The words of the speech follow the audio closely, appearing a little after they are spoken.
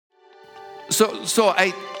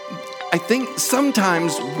I think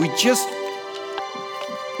sometimes we just,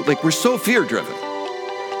 like, we're so fear-driven,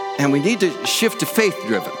 and we need to shift to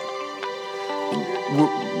faith-driven.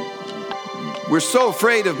 We're so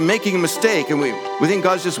afraid of making a mistake, and we think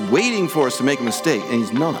God's just waiting for us to make a mistake, and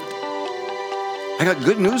He's not. I got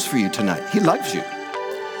good news for you tonight. He loves you.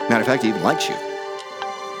 Matter of fact, He even likes you.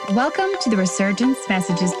 Welcome to the Resurgence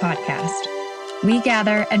Messages podcast. We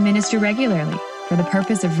gather and minister regularly for the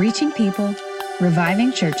purpose of reaching people,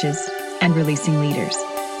 reviving churches, and releasing leaders.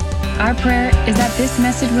 Our prayer is that this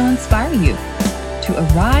message will inspire you to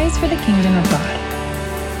arise for the kingdom of God.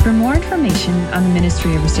 For more information on the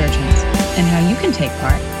ministry of Resurgence and how you can take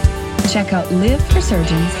part, check out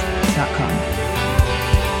liveresurgence.com.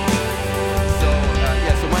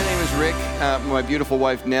 So my name is Rick. My beautiful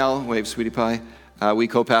wife, Nell, wave sweetie pie. We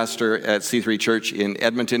co-pastor at C3 Church in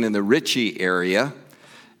Edmonton in the Ritchie area.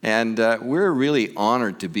 And we're really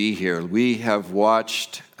honored to be here. We have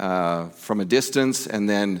watched from a distance and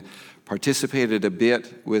then participated a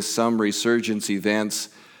bit with some Resurgence events.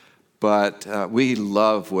 But we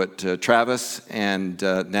love what Travis and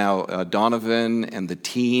now Donovan and the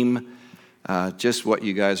team, just what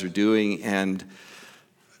you guys are doing. And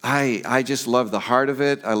I just love the heart of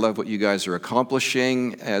it. I love what you guys are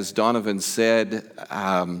accomplishing. As Donovan said,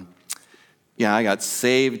 I got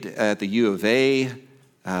saved at the U of A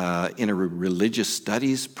in a religious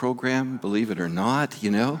studies program, believe it or not,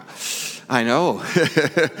 I know.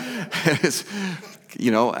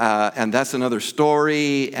 And that's another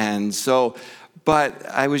story. And so, but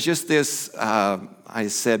I was just this, I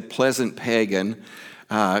said, pleasant pagan,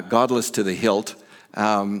 godless to the hilt,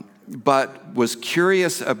 but was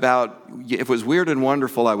curious about, if it was weird and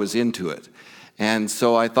wonderful, I was into it. And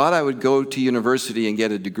so I thought I would go to university and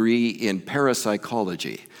get a degree in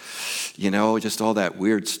parapsychology, just all that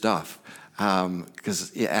weird stuff.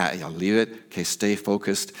 Because, I'll leave it. Okay, stay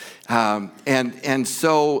focused. And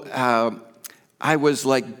so I was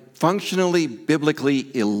like functionally, biblically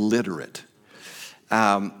illiterate.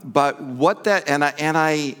 But what that, and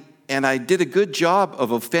I did a good job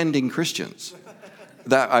of offending Christians.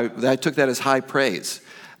 I took that as high praise.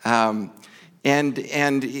 And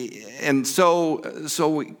so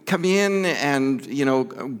we come in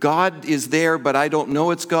and, God is there, but I don't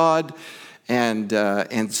know it's God. And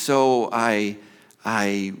so I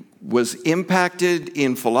was impacted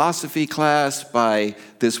in philosophy class by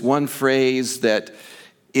this one phrase that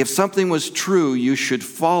if something was true, you should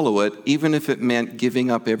follow it, even if it meant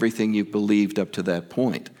giving up everything you believed up to that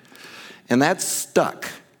point. And that stuck.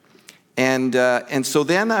 And so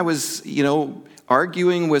then I was,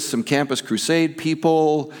 arguing with some Campus Crusade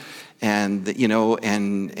people, and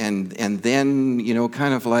then,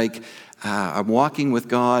 kind of like I'm walking with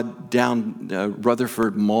God down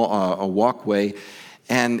Rutherford Mall, a walkway,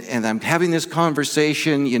 and I'm having this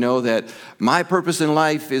conversation, that my purpose in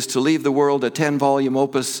life is to leave the world a 10-volume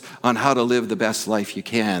opus on how to live the best life you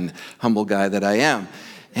can, humble guy that I am.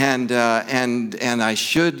 And I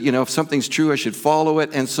should, if something's true, I should follow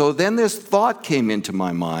it. And so then this thought came into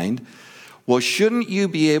my mind, well, shouldn't you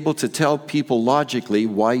be able to tell people logically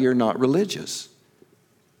why you're not religious?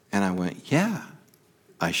 And I went, yeah,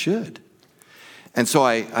 I should. And so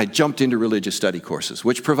I jumped into religious study courses,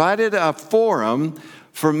 which provided a forum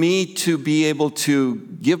for me to be able to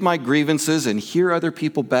give my grievances and hear other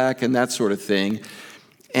people back and that sort of thing.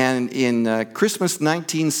 And in Christmas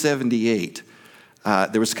 1978,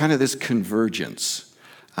 there was kind of this convergence.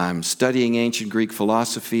 I'm studying ancient Greek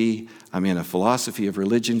philosophy. I'm in a philosophy of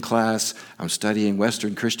religion class. I'm studying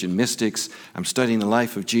Western Christian mystics. I'm studying the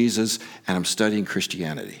life of Jesus, and I'm studying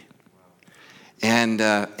Christianity. And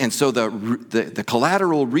so the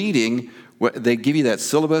collateral reading, they give you that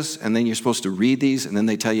syllabus, and then you're supposed to read these, and then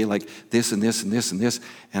they tell you like this and this and this and this.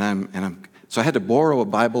 So I had to borrow a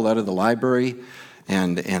Bible out of the library,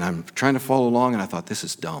 and I'm trying to follow along, and I thought, this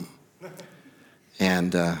is dumb.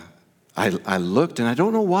 And I looked, and I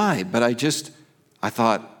don't know why, but I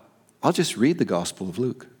thought, I'll just read the Gospel of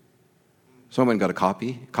Luke. So I went and got a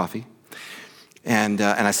coffee, and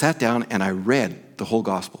I sat down and I read the whole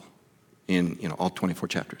Gospel in all 24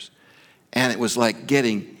 chapters. And it was like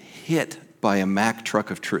getting hit by a Mack truck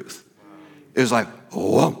of truth. It was like,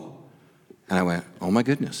 whoa. And I went, oh my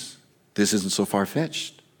goodness, this isn't so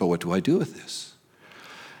far-fetched, but what do I do with this?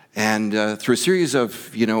 And through a series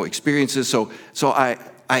of, experiences, so I'm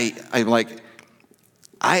like,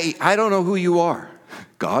 I don't know who you are,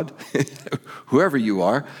 God, whoever you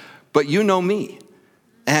are, but you know me.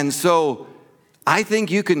 And so I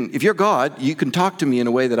think you can, if you're God, you can talk to me in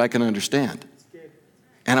a way that I can understand.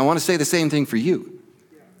 And I want to say the same thing for you.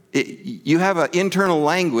 You have an internal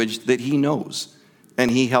language that He knows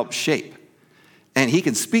and He helps shape. and he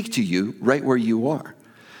can speak to you right where you are.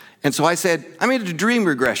 And so I said, I made a dream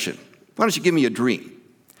regression. Why don't you give me a dream?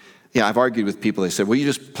 Yeah, I've argued with people. They said, well, you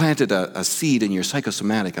just planted a seed in your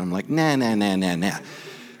psychosomatic. And I'm like, nah.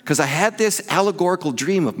 Because I had this allegorical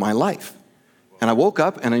dream of my life. And I woke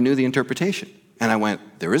up and I knew the interpretation. And I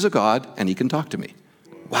went, there is a God and he can talk to me.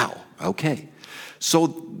 Wow, okay.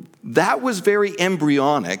 So that was very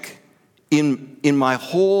embryonic in my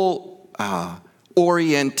whole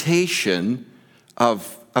orientation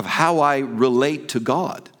of how I relate to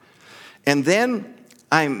God. And then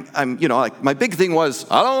I'm like my big thing was,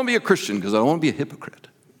 I don't want to be a Christian because I don't want to be a hypocrite.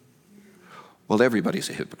 Well, everybody's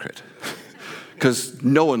a hypocrite because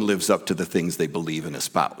no one lives up to the things they believe and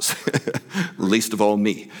espouse, least of all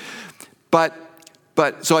me. But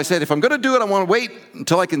so I said, if I'm going to do it, I want to wait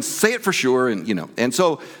until I can say it for sure. And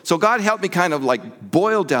so God helped me kind of like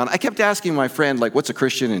boil down. I kept asking my friend, like, what's a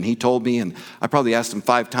Christian? And he told me, and I probably asked him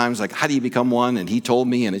 5 times, like, how do you become one? And he told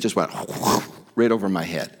me, and it just went right over my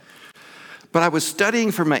head. But I was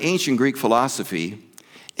studying for my ancient Greek philosophy,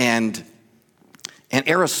 and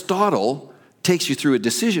Aristotle takes you through a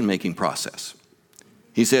decision-making process.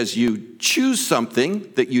 He says you choose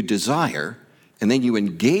something that you desire, and then you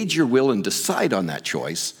engage your will and decide on that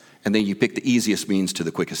choice, and then you pick the easiest means to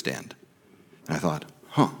the quickest end. And I thought,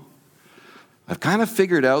 I've kind of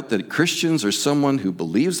figured out that Christians are someone who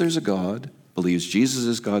believes there's a God, believes Jesus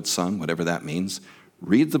is God's son, whatever that means,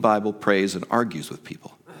 reads the Bible, prays, and argues with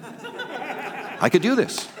people. I could do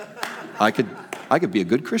this. I could be a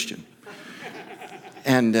good Christian.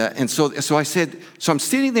 And so I said, so I'm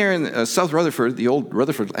sitting there in South Rutherford, the old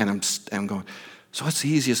Rutherford, and I'm going, so what's the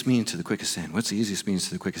easiest means to the quickest end? What's the easiest means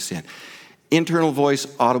to the quickest end? Internal voice,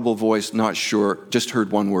 audible voice, not sure, just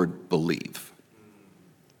heard one word, believe.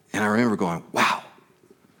 And I remember going, wow.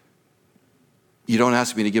 You don't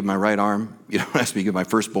ask me to give my right arm. You don't ask me to give my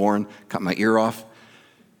firstborn, cut my ear off.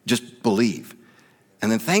 Just believe.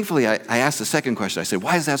 And then thankfully, I asked the second question. I said,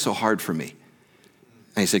 why is that so hard for me?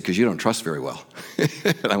 And he said, because you don't trust very well.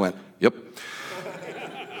 And I went, yep.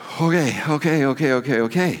 Okay.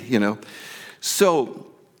 So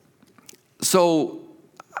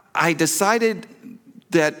I decided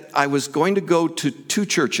that I was going to go to 2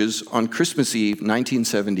 churches on Christmas Eve,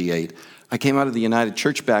 1978. I came out of the United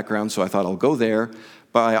Church background, so I thought I'll go there.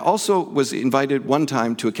 But I also was invited one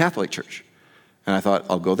time to a Catholic church. And I thought,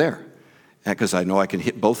 I'll go there, because I know I can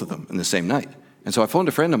hit both of them in the same night. And so I phoned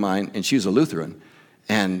a friend of mine, and she was a Lutheran.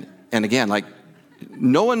 And again, like,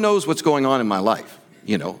 no one knows what's going on in my life,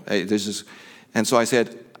 And so I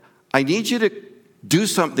said, I need you to do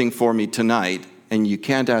something for me tonight, and you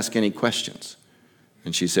can't ask any questions.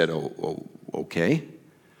 And she said, oh, okay.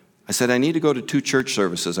 I said, I need to go to 2 church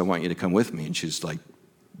services. I want you to come with me. And she's like,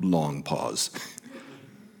 long pause.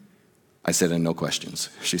 I said, and no questions.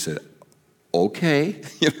 She said, okay,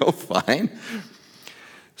 fine.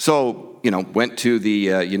 So, went to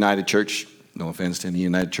the United Church. No offense to any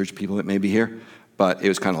United Church people that may be here, but it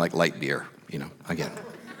was kind of like light beer, again.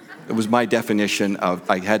 It was my definition of,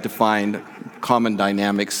 I had to find common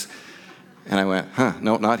dynamics, and I went,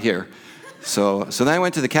 no, not here. So then I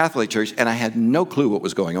went to the Catholic Church, and I had no clue what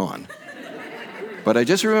was going on. But I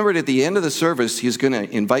just remembered at the end of the service, he was going to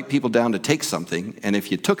invite people down to take something, and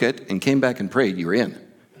if you took it and came back and prayed, you were in.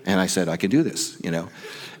 And I said, I can do this, And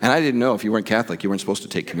I didn't know if you weren't Catholic, you weren't supposed to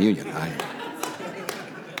take communion.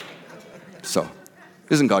 So,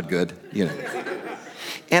 isn't God good?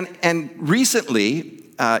 And recently,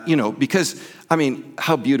 because,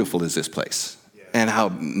 how beautiful is this place? And how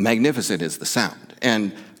magnificent is the sound?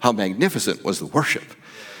 And how magnificent was the worship?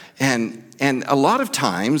 And a lot of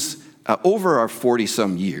times, over our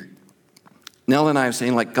 40-some years, Nell and I are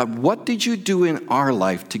saying, like, God, what did you do in our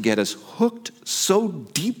life to get us hooked so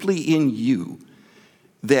deeply in you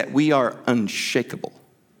that we are unshakable?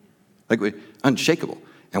 Unshakable.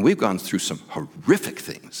 And we've gone through some horrific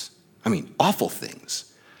things. Awful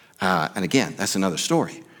things. And again, that's another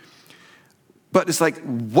story. But it's like,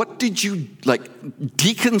 what did you,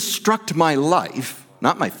 deconstruct my life,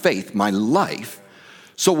 not my faith, my life,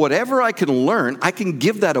 so whatever I can learn, I can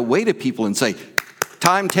give that away to people and say,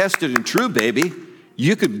 time tested and true, baby.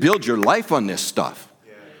 You could build your life on this stuff.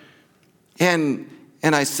 Yeah.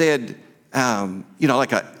 And I said,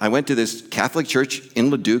 I went to this Catholic church in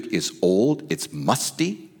Leduc. It's old. It's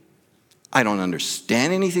musty. I don't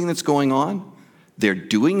understand anything that's going on. They're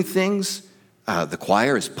doing things. The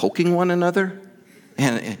choir is poking one another.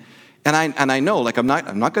 And I know, I'm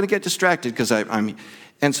not going to get distracted because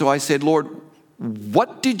and so I said, Lord,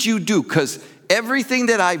 what did you do? Because everything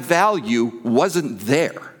that I value wasn't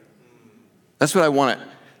there. That's what I wanted.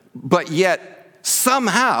 But yet,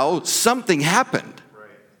 somehow, something happened. Right.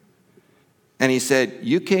 And he said,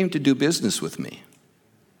 you came to do business with me.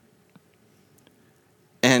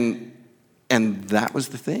 And that was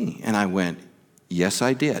the thing. And I went, yes,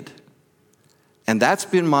 I did. And that's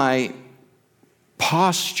been my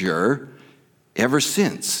posture ever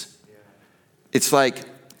since. It's like,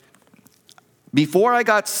 before I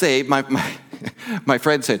got saved, my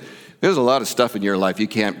friend said, there's a lot of stuff in your life you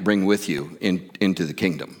can't bring with you into the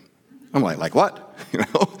kingdom. I'm like what?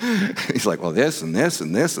 He's like, well, this and this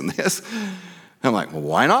and this and this. I'm like, well,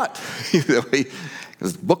 why not?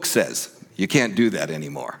 Because the book says you can't do that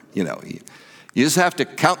anymore. You just have to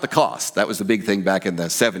count the cost. That was the big thing back in the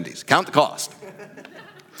 70s. Count the cost.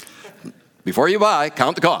 Before you buy,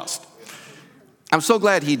 count the cost. I'm so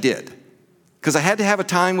glad he did, because I had to have a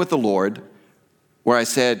time with the Lord where I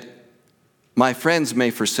said, my friends may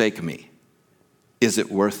forsake me. Is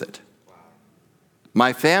it worth it?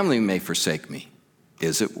 My family may forsake me.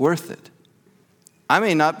 Is it worth it? I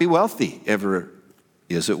may not be wealthy ever.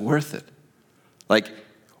 Is it worth it? Like,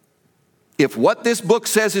 if what this book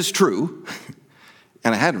says is true,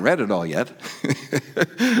 and I hadn't read it all yet,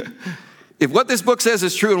 if what this book says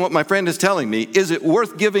is true and what my friend is telling me, is it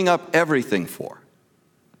worth giving up everything for?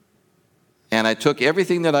 And I took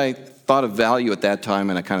everything that I thought of value at that time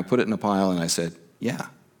and I kind of put it in a pile and I said, yeah,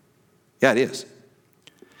 it is.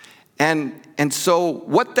 And so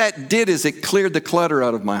what that did is it cleared the clutter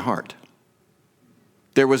out of my heart.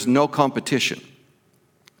 There was no competition.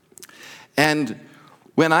 And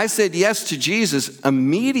when I said yes to Jesus,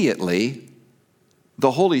 immediately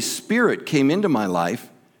the Holy Spirit came into my life,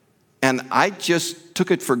 and I just took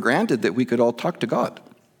it for granted that we could all talk to God.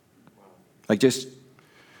 We just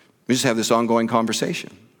have this ongoing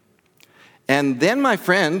conversation. And then my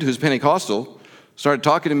friend, who's Pentecostal, started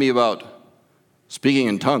talking to me about speaking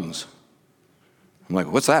in tongues. I'm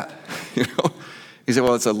like, what's that? He said,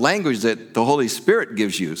 well, it's a language that the Holy Spirit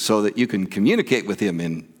gives you so that you can communicate with him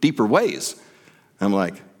in deeper ways. I'm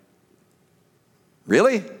like,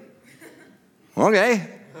 really? Okay.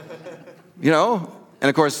 And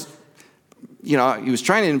of course, he was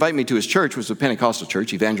trying to invite me to his church, which was a Pentecostal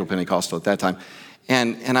church, Evangel Pentecostal at that time.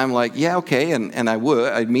 And I'm like, yeah, okay, and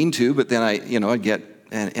I'd mean to, but then I'd get,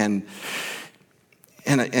 and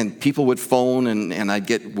people would phone, and I'd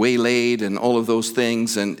get waylaid and all of those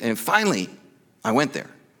things, and finally, I went there.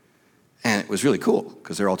 And it was really cool,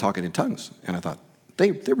 because they're all talking in tongues. And I thought,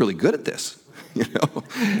 they're really good at this,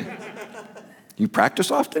 You practice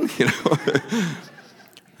often, I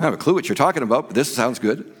don't have a clue what you're talking about, but this sounds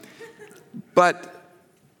good. But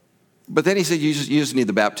then he said, you just need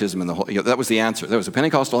the baptism in the Holy. That was the answer. That was a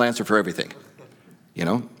Pentecostal answer for everything.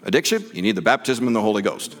 Addiction, you need the baptism in the Holy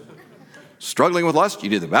Ghost. Struggling with lust, you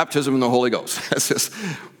need the baptism in the Holy Ghost. That's just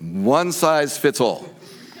one size fits all.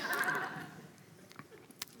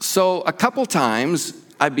 So a couple times,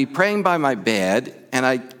 I'd be praying by my bed, and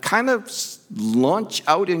I'd kind of launch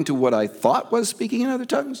out into what I thought was speaking in other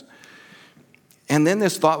tongues. And then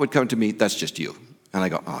this thought would come to me, that's just you. And I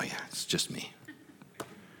go, oh yeah, it's just me.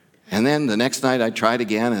 And then the next night I'd try it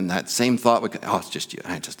again, and that same thought would go, oh, it's just you.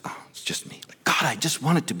 And it's just me. Like, God, I just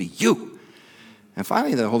want it to be you. And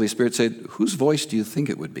finally the Holy Spirit said, whose voice do you think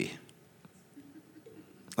it would be?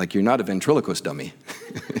 Like, you're not a ventriloquist dummy.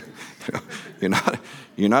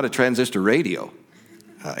 You're not a transistor radio,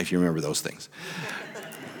 if you remember those things.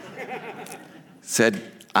 Said,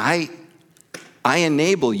 I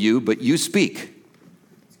enable you, but you speak.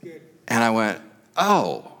 And I went,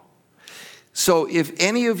 oh. So if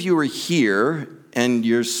any of you are here and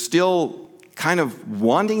you're still kind of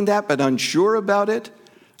wanting that but unsure about it,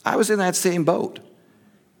 I was in that same boat.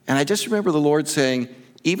 And I just remember the Lord saying,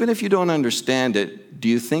 even if you don't understand it, do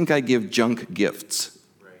you think I give junk gifts?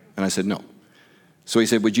 Right. And I said, no. So he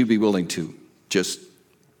said, would you be willing to just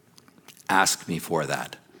ask me for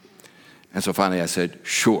that? And so finally I said,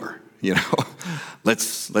 sure,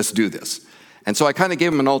 let's do this. And so I kind of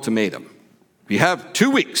gave him an ultimatum. You have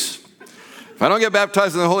 2 weeks. If I don't get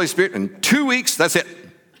baptized in the Holy Spirit in 2 weeks, that's it.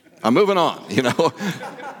 I'm moving on,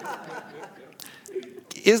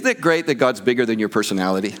 Isn't it great that God's bigger than your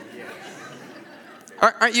personality?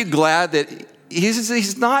 Aren't you glad that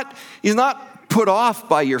he's not put off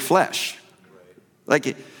by your flesh?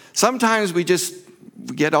 Like, sometimes we just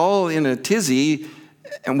get all in a tizzy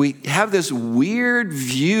and we have this weird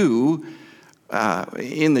view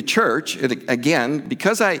in the church. And again,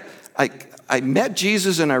 because I met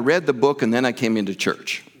Jesus and I read the book and then I came into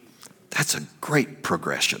church. That's a great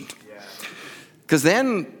progression. Because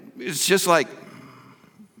then it's just like,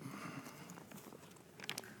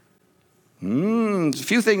 there's a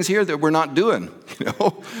few things here that we're not doing.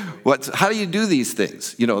 How do you do these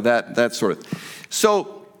things? That sort of.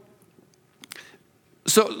 So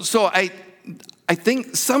I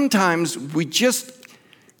think sometimes we just,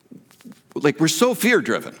 we're so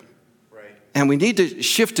fear-driven. Right. And we need to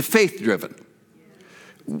shift to faith-driven.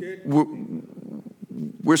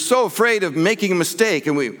 We're so afraid of making a mistake,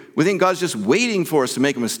 and we think God's just waiting for us to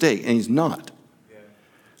make a mistake, and he's not. Yeah.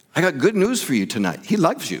 I got good news for you tonight. He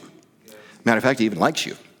loves you. Yeah. Matter of fact, he even likes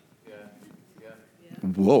you. Yeah. Yeah.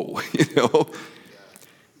 Whoa,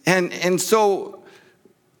 And so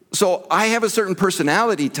I have a certain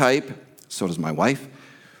personality type. So does my wife.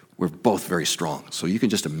 We're both very strong. So you can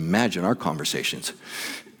just imagine our conversations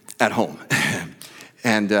at home.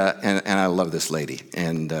 And I love this lady.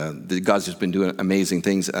 And God's just been doing amazing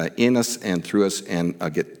things in us and through us, and I'll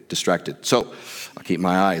get distracted. So I'll keep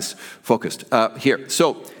my eyes focused here.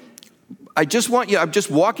 So I'm just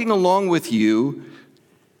walking along with you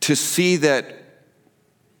to see that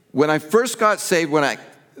when I first got saved, when I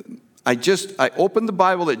opened the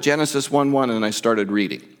Bible at Genesis 1:1 and I started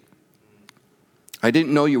reading. I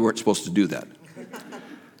didn't know you weren't supposed to do that.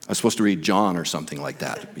 I was supposed to read John or something like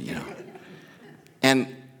that, And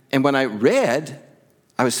when I read,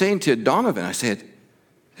 I was saying to Donovan, I said,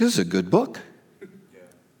 this is a good book.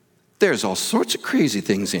 There's all sorts of crazy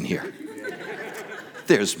things in here.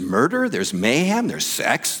 There's murder, there's mayhem, there's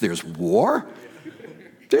sex, there's war.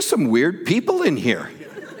 There's some weird people in here.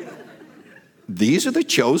 These are the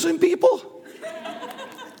chosen people?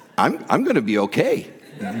 I'm going to be okay.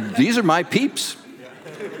 These are my peeps.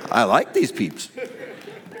 I like these peeps.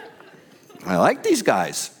 I like these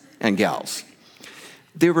guys and gals.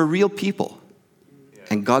 They were real people,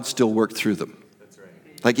 and God still worked through them. That's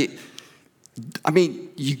right.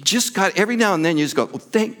 You just got, every now and then you just go, well,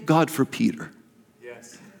 thank God for Peter.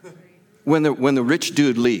 Yes. When the rich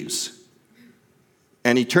dude leaves,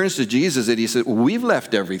 and he turns to Jesus and he says, well, we've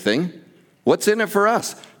left everything. What's in it for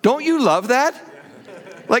us? Don't you love that?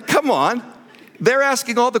 Come on. They're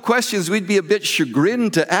asking all the questions we'd be a bit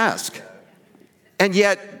chagrined to ask. And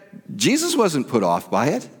yet, Jesus wasn't put off by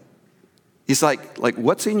it. He's like,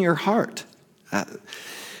 what's in your heart?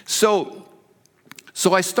 So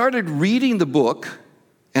I started reading the book,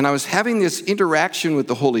 and I was having this interaction with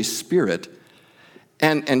the Holy Spirit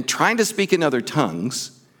and trying to speak in other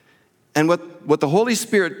tongues. And what the Holy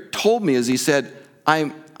Spirit told me is he said,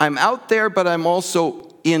 I'm out there, but I'm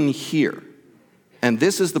also in here. And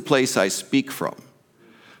this is the place I speak from.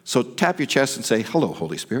 So tap your chest and say, hello,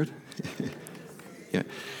 Holy Spirit. Yeah.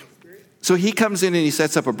 So he comes in and he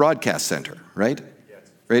sets up a broadcast center, right? Yes.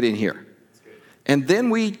 Right in here. And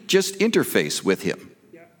then we just interface with him.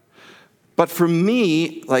 Yeah. But for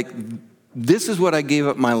me, this is what I gave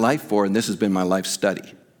up my life for, and this has been my life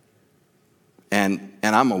study. And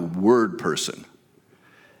I'm a word person.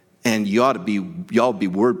 And y'all be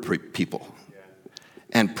word people. Yeah.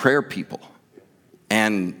 And prayer people.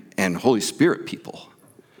 And Holy Spirit people.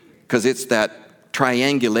 Because it's that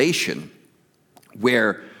triangulation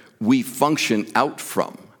where we function out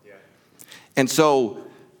from. Yeah. And so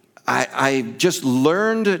I just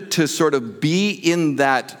learned to sort of be in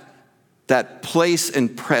that place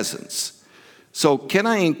and presence. So can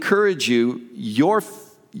I encourage you, your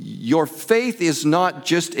faith is not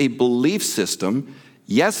just a belief system.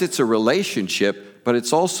 Yes, it's a relationship, but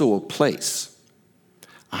it's also a place.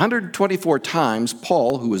 124 times,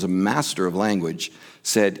 Paul, who was a master of language,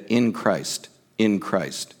 said, in Christ, in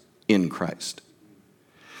Christ, in Christ.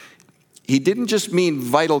 He didn't just mean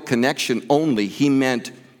vital connection only. He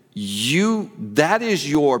meant that is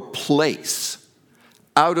your place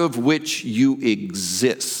out of which you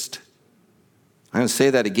exist. I'm going to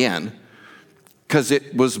say that again because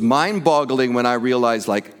it was mind-boggling when I realized,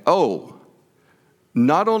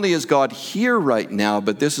 not only is God here right now,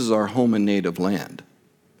 but this is our home and native land.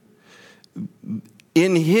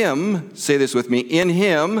 In him, say this with me, in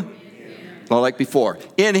him, not like before,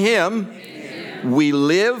 in him, we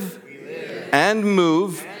live and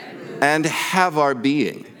move and have our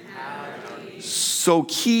being. So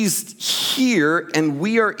he's here and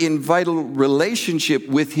we are in vital relationship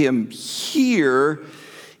with him here.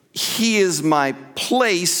 He is my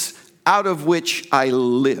place out of which I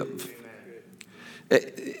live.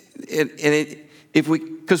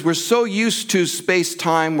 Because we're so used to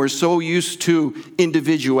space-time, we're so used to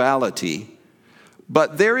individuality,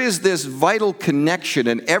 but there is this vital connection,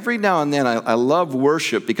 and every now and then, I love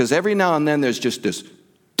worship, because every now and then there's just this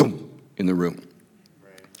boom in the room.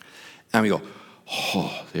 Right. And we go,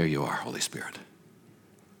 oh, there you are, Holy Spirit.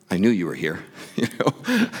 I knew you were here.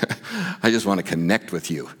 I just want to connect with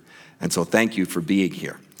you. And so thank you for being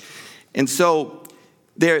here. And so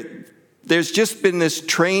there's just been this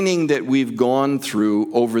training that we've gone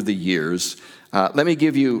through over the years. I'll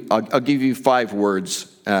give you 5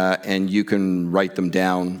 words, and you can write them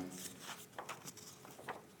down.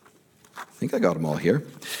 think I got them all here.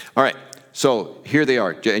 All right, so here they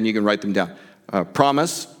are, and you can write them down.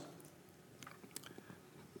 Promise.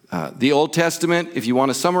 The Old Testament, if you want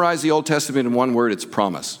to summarize the Old Testament in one word, it's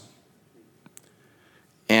promise.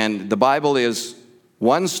 And the Bible is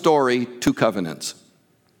one story, two covenants.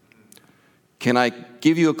 Can I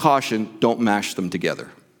give you a caution? Don't mash them together,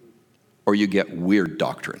 or you get weird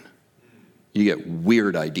doctrine. You get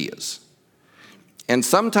weird ideas. And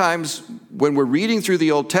sometimes when we're reading through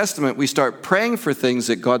the Old Testament, we start praying for things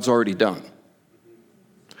that God's already done.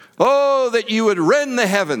 Oh, that you would rend the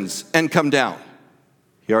heavens and come down.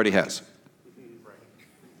 He already has.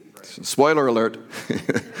 Spoiler alert.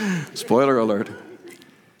 Spoiler alert.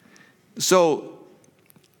 So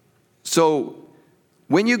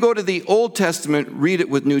when you go to the Old Testament, read it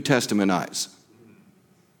with New Testament eyes.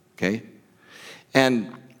 Okay?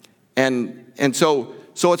 And so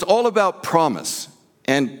it's all about promise.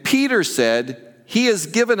 And Peter said, he has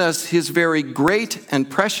given us his very great and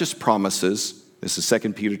precious promises. This is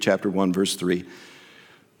 2 Peter chapter 1, verse 3.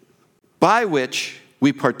 By which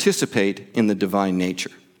we participate in the divine nature.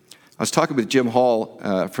 I was talking with Jim Hall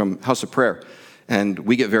from House of Prayer, and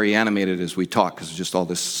we get very animated as we talk because it's just all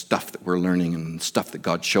this stuff that we're learning and stuff that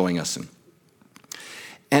God's showing us.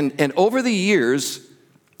 And over the years,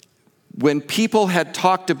 when people had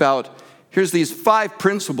talked about, here's these 5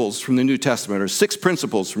 principles from the New Testament, or 6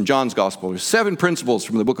 principles from John's Gospel, or 7 principles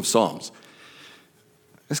from the book of Psalms,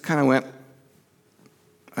 I just kind of went,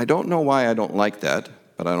 I don't know why I don't like that,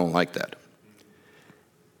 but I don't like that.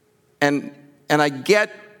 And I get,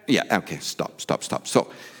 yeah, okay, stop.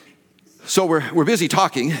 So we're busy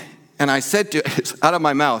talking, and I said out of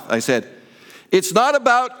my mouth, I said, it's not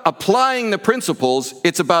about applying the principles,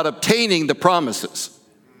 it's about obtaining the promises.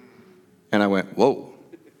 And I went, whoa.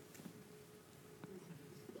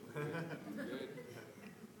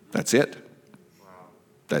 That's it.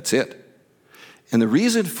 That's it. And the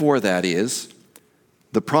reason for that is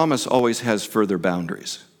the promise always has further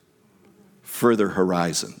boundaries, further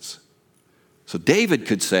horizons. So David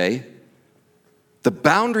could say, the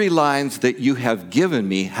boundary lines that you have given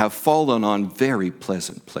me have fallen on very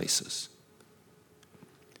pleasant places.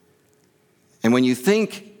 And when you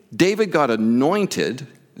think David got anointed,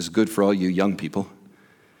 is good for all you young people,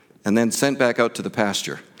 and then sent back out to the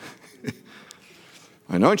pasture.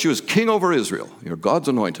 I anoint you as king over Israel. You're God's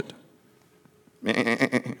anointed.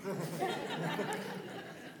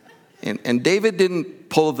 And David didn't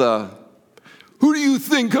pull the, who do you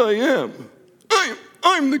think I am?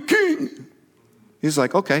 I'm the king. He's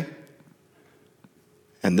like, okay.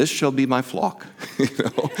 And this shall be my flock.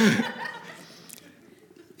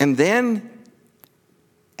 And then,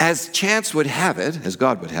 as chance would have it, as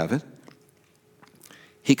God would have it,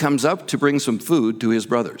 he comes up to bring some food to his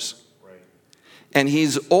brothers. Right. And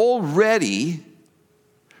he's already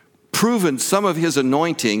proven some of his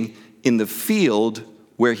anointing in the field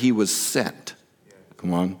where he was sent. Yeah.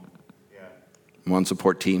 Come on. Yeah. Come on,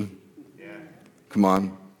 support team. Yeah. Come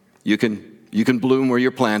on. You can bloom where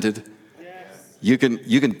you're planted. Yes. You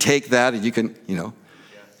can take that and you can. Yeah.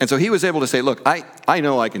 And so he was able to say, look, I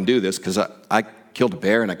know I can do this because I killed a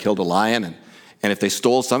bear and I killed a lion, and if they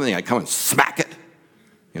stole something, I come and smack it.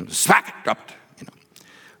 Smack it, drop it.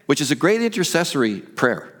 Which is a great intercessory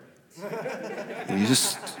prayer. You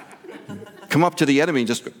just come up to the enemy and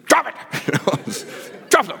just drop it.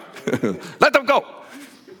 Drop them. Let them go.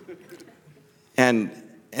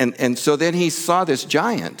 And so then he saw this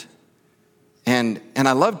giant. And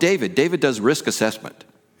I love David. David does risk assessment.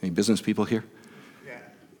 Any business people here?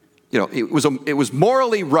 Yeah. It was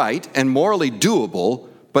morally right and morally doable,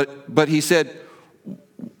 but he said,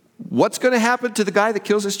 what's going to happen to the guy that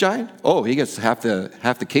kills this giant? Oh, he gets half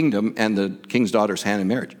the kingdom and the king's daughter's hand in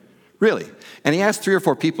marriage. Really? And he asked 3 or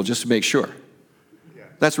 4 people just to make sure. Yeah.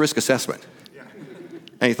 That's risk assessment. Yeah.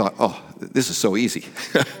 And he thought, oh, this is so easy.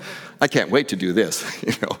 I can't wait to do this.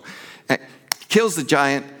 And kills the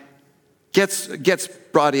giant, gets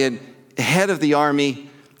brought in, head of the army,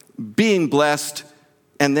 being blessed,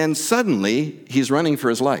 and then suddenly he's running for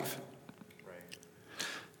his life. Right.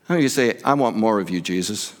 How do you say, I want more of you,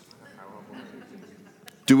 Jesus?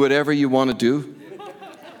 Do whatever you want to do.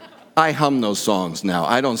 I hum those songs now.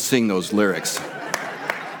 I don't sing those lyrics.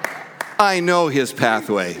 I know his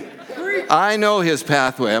pathway.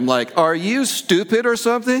 I'm like, are you stupid or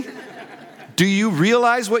something? Do you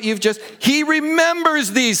realize what you've just... He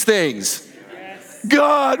remembers these things. Yes.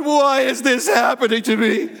 God, why is this happening to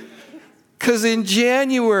me? Because in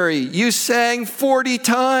January, you sang 40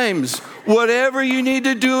 times, whatever you need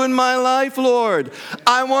to do in my life, Lord.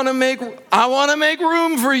 I want to make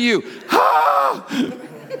room for you.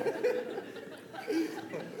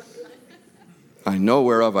 I know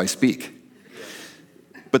whereof I speak.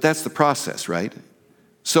 But that's the process, right?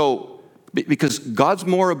 So, because God's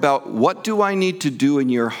more about what do I need to do in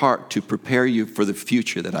your heart to prepare you for the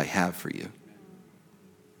future that I have for you.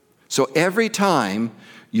 So every time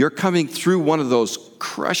you're coming through one of those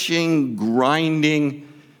crushing, grinding,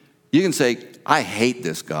 you can say, I hate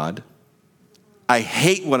this, God. I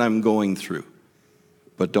hate what I'm going through.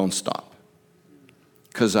 But don't stop.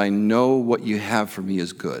 Because I know what you have for me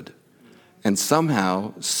is good. And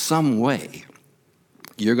somehow, some way,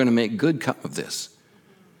 you're going to make good come of this.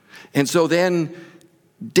 And so then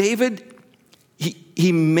David,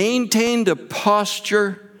 he maintained a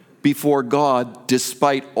posture before God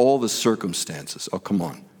despite all the circumstances. Oh, come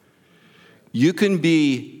on. You can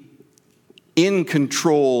be in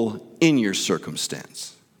control in your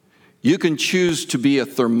circumstance. You can choose to be a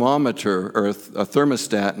thermometer or a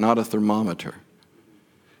thermostat, not a thermometer.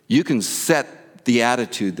 You can set the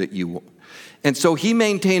attitude that you want. And so he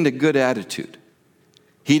maintained a good attitude.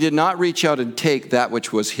 He did not reach out and take that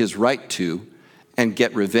which was his right to and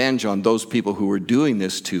get revenge on those people who were doing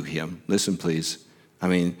this to him. Listen, please. I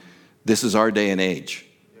mean, this is our day and age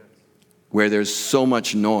where there's so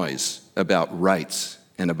much noise about rights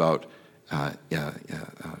and about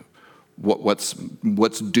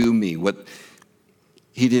what's due me.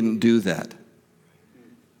 He didn't do that.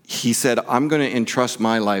 He said, I'm going to entrust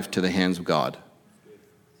my life to the hands of God.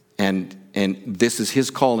 And this is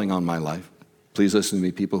his calling on my life. Please listen to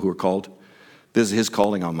me, people who are called. This is his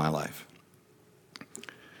calling on my life.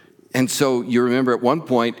 And so you remember at one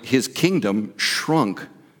point, his kingdom shrunk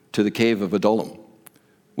to the cave of Adullam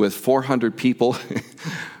with 400 people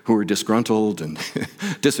who were disgruntled and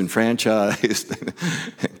disenfranchised,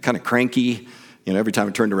 kind of cranky. You know, every time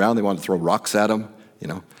it turned around, they wanted to throw rocks at him. You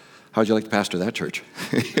know, how'd you like to pastor that church?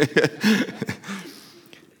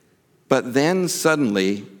 But then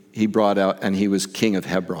suddenly he brought out, and he was king of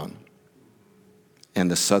Hebron and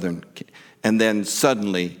the southern, and then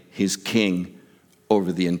suddenly he's king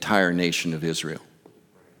over the entire nation of Israel.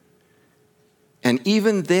 And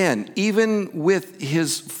even then, even with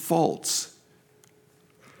his faults,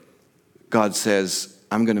 God says,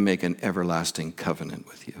 I'm going to make an everlasting covenant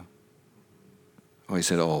with you. Oh, he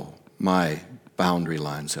said, oh, my boundary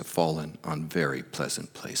lines have fallen on very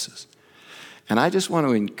pleasant places. And I just want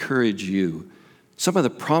to encourage you, some of the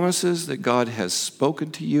promises that God has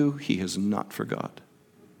spoken to you, he has not forgot.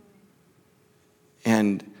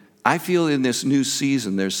 And I feel in this new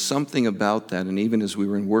season, there's something about that. And even as we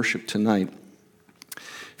were in worship tonight,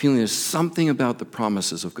 feeling there's something about the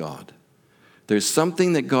promises of God. There's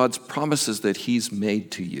something that God's promises that he's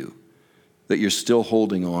made to you that you're still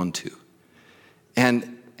holding on to.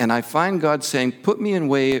 And I find God saying, put me in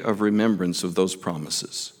way of remembrance of those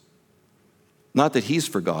promises. Not that he's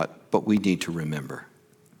forgot, but we need to remember.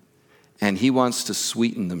 And he wants to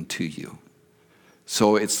sweeten them to you.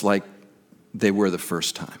 So it's like they were the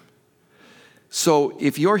first time. So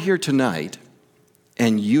if you're here tonight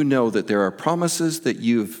and you know that there are promises that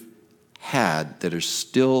you've had that are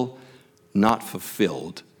still not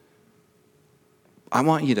fulfilled, I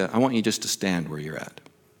want you just to stand where you're at,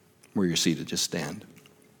 where you're seated. Just stand.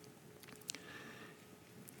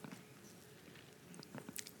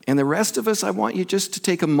 And the rest of us, I want you just to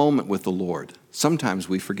take a moment with the Lord. Sometimes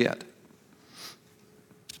we forget.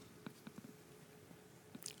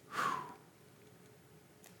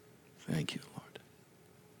 Thank you, Lord.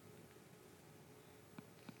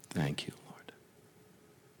 Thank you, Lord.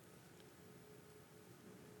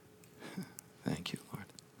 Thank you, Lord.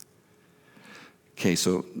 Okay,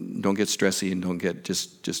 so don't get stressy and don't get,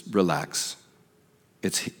 just relax.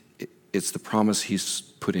 It's the promise he's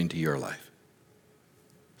put into your life.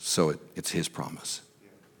 So it's his promise.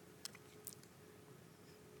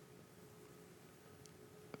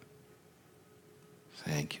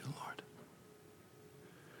 Thank you, Lord.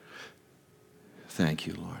 Thank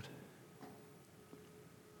you, Lord.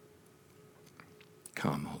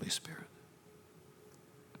 Come, Holy Spirit.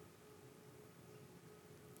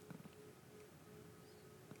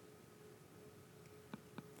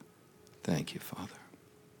 Thank you, Father.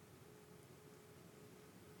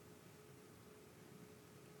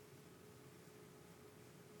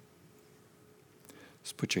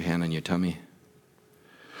 Just put your hand on your tummy.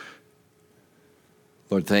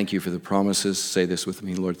 Lord, thank you for the promises. Say this with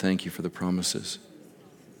me. Lord, thank you for the promises.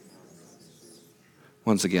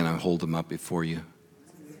 Once again, I hold them up before you.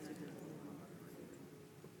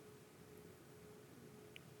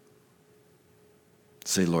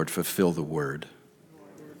 Say, Lord, fulfill the word.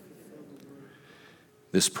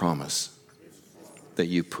 This promise that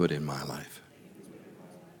you put in my life.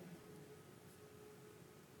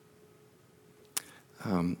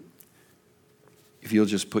 If if you'll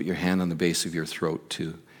just put your hand on the base of your throat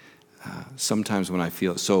too. Sometimes when I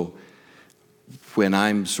feel, so when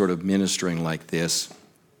I'm sort of ministering like this,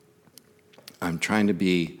 I'm trying to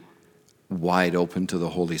be wide open to the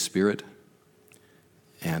Holy Spirit.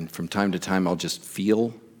 And from time to time, I'll just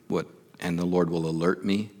feel what, and the Lord will alert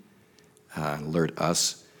me, alert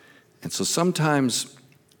us. And so sometimes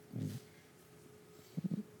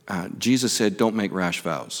Jesus said, don't make rash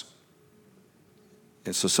vows.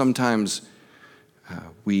 And so sometimes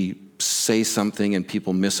we say something and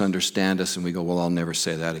people misunderstand us and we go, well, I'll never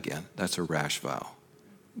say that again. That's a rash vow.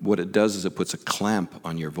 What it does is it puts a clamp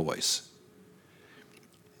on your voice.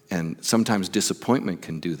 And sometimes disappointment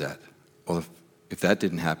can do that. Well, if that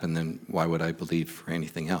didn't happen, then why would I believe for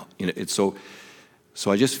anything else? It's so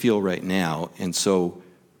I just feel right now, and so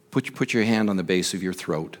put your hand on the base of your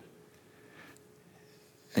throat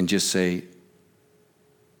and just say,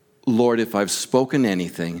 Lord, if I've spoken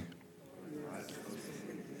anything,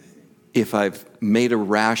 if I've made a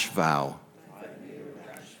rash vow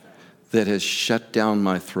that has shut down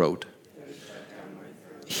my throat,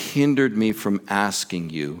 hindered me from asking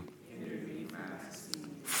you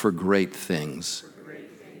for great things,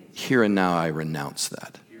 here and now I renounce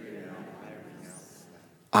that.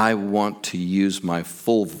 I want to use my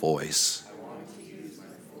full voice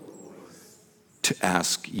to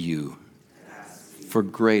ask you for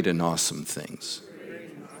great and awesome things.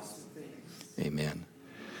 Amen.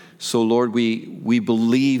 So Lord, we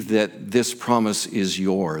believe that this promise is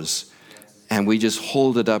yours, and we just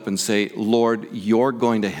hold it up and say, Lord, you're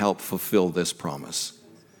going to help fulfill this promise.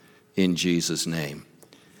 In Jesus' name,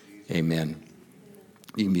 amen.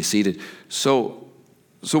 You can be seated. So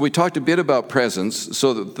we talked a bit about presence.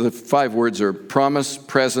 So the 5 words are promise,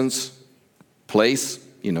 presence, place.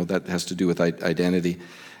 That has to do with identity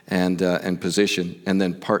and position, and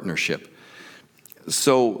then partnership.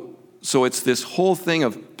 So it's this whole thing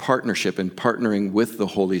of partnership and partnering with the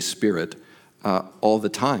Holy Spirit all the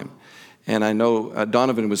time. And I know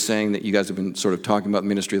Donovan was saying that you guys have been sort of talking about the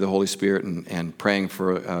ministry of the Holy Spirit and praying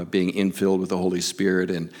for being infilled with the Holy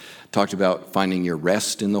Spirit, and talked about finding your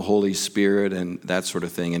rest in the Holy Spirit and that sort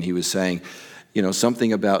of thing. And he was saying,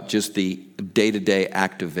 something about just the day-to-day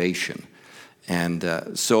activation. And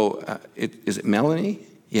is it Melanie?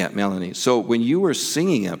 Yeah, Melanie. So when you were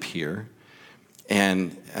singing up here,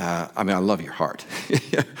 and I love your heart.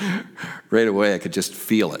 Right away, I could just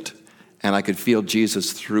feel it. And I could feel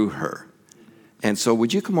Jesus through her. And so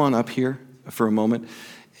would you come on up here for a moment?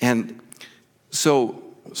 And so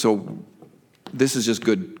this is just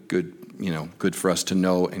good, good for us to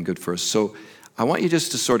know and good for us. So I want you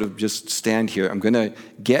just to sort of just stand here. I'm going to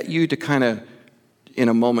get you to kind of, in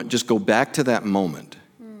a moment, just go back to that moment.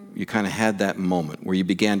 You kind of had that moment where you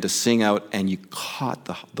began to sing out and you caught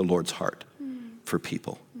the Lord's heart for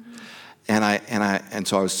people. And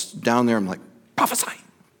so I was down there, I'm like, prophesy.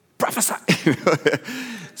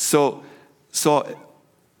 So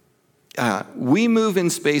we move in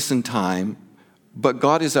space and time, but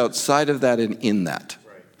God is outside of that and in that.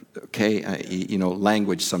 Okay,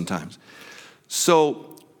 language sometimes.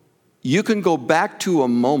 So you can go back to a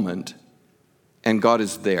moment and God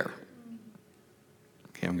is there.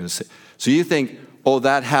 Okay, I'm going to say. So you think, oh,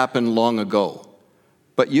 that happened long ago.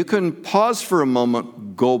 But you can pause for a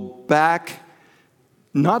moment, go back,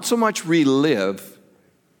 not so much relive,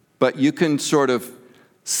 but you can sort of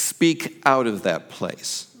speak out of that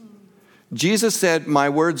place. Jesus said, my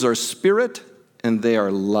words are spirit and they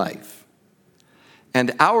are life.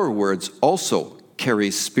 And our words also carry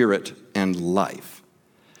spirit and life.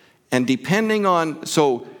 And depending on,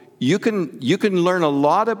 so you can learn a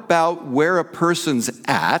lot about where a person's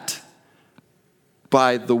at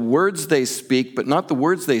by the words they speak, but not the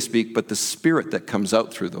words they speak, but the spirit that comes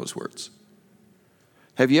out through those words.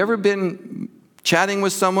 Have you ever been chatting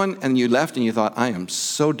with someone and you left and you thought, I am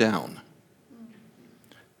so down?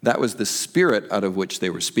 That was the spirit out of which they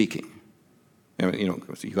were speaking.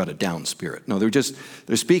 You got a down spirit. No,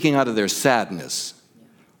 they're speaking out of their sadness.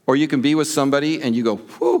 Or you can be with somebody and you go,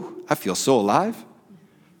 whew, I feel so alive.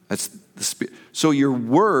 That's the spirit. So your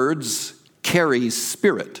words carry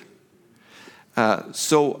spirit.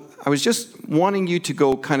 So I was just wanting you to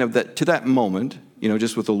go kind of to that moment,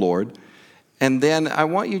 just with the Lord. And then I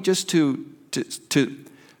want you just to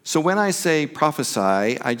so when I say prophesy,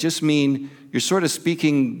 I just mean you're sort of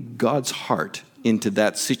speaking God's heart into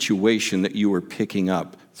that situation that you were picking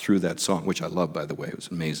up through that song, which I love, by the way. It was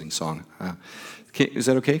an amazing song. Is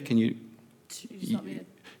that okay? Can you?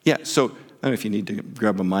 Yeah, so I don't know if you need to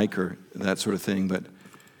grab a mic or that sort of thing, but.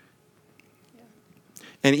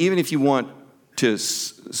 And even if you want to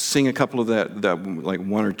sing a couple of that like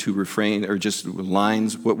 1 or 2 refrain or just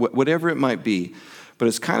lines, whatever it might be. But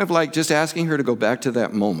it's kind of like just asking her to go back to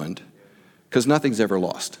that moment, because nothing's ever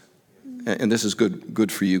lost. And this is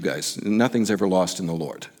good for you guys. Nothing's ever lost in the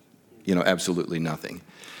Lord. Absolutely nothing.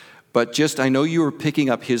 But just, I know you were picking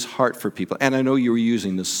up his heart for people, and I know you were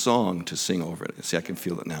using the song to sing over it. See, I can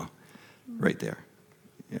feel it now. Right there.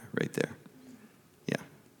 Yeah, right there. Yeah.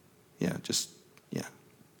 Yeah, just, yeah.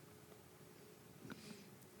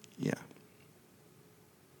 Yeah.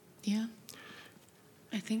 Yeah.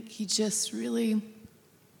 I think he just really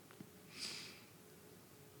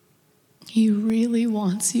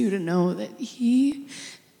wants you to know that he's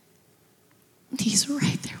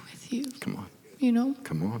right there with you. Come on.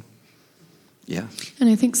 Come on. Yeah. And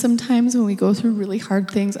I think sometimes when we go through really hard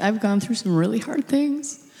things, I've gone through some really hard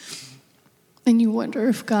things, and you wonder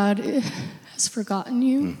if God has forgotten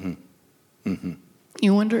you. Mm-hmm. Mm-hmm.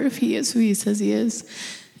 You wonder if he is who he says he is.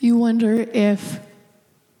 You wonder if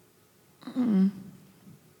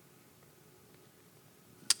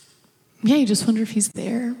you just wonder if he's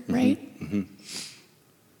there, right? Mm-hmm.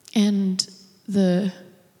 And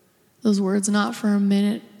those words, not for a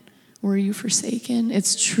minute were you forsaken.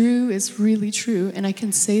 It's true, it's really true, and I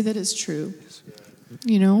can say that it's true,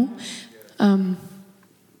 And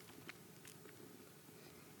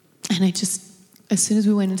I just, as soon as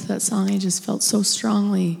we went into that song, I just felt so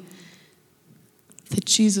strongly that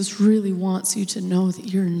Jesus really wants you to know that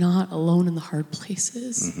you're not alone in the hard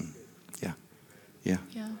places. Mm-hmm. Yeah.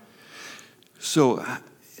 Yeah. So,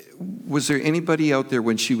 was there anybody out there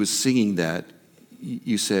when she was singing that,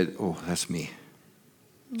 you said, oh, that's me?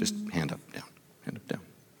 Just hand up, down, up, down.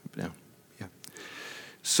 Yeah.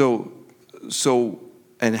 So,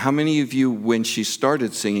 and how many of you, when she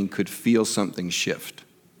started singing, could feel something shift?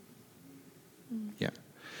 Yeah.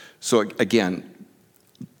 So again,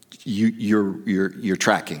 you're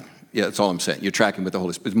tracking. Yeah, that's all I'm saying. You're tracking with the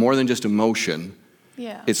Holy Spirit. It's more than just emotion.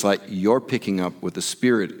 Yeah. It's like you're picking up what the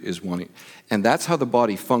Spirit is wanting. And that's how the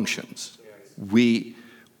body functions. We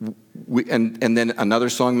and then another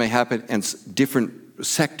song may happen, and different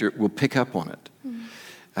sector will pick up on it.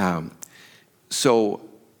 So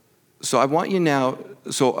I want you now,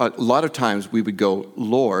 so a lot of times we would go,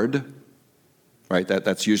 Lord, right?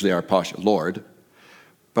 That's usually our posture, Lord.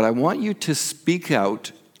 But I want you to speak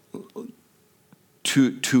out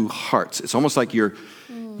to hearts. It's almost like you're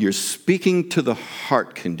speaking to the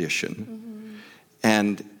heart condition,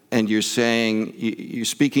 and you're saying, you're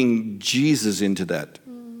speaking Jesus into that.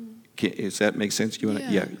 Does that make sense? You want to?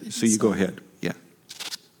 Yeah. So you go ahead. Yeah.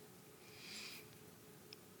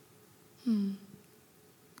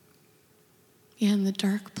 Yeah, in the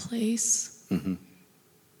dark place. Mm-hmm.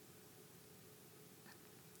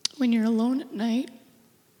 When you're alone at night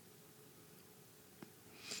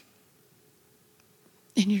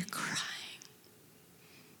and you're crying.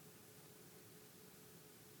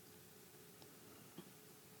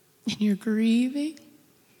 And you're grieving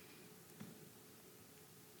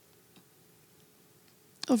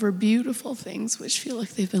over beautiful things which feel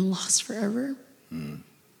like they've been lost forever.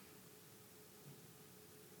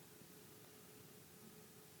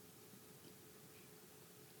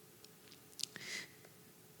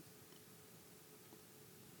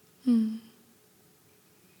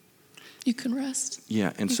 You can rest.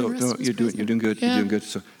 Yeah, and so you're doing good. Yeah. You're doing good.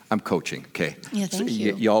 So I'm coaching. Okay. Yeah, thank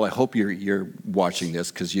you. Y'all, I hope you're watching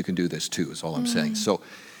this, because you can do this too. Is all I'm saying. So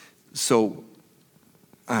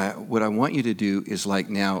what I want you to do is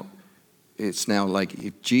it's now like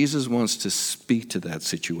if Jesus wants to speak to that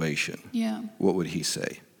situation, what would he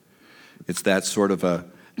say? It's that sort of a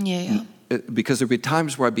because there'd be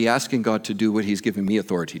times where I'd be asking God to do what he's given me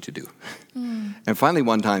authority to do. And finally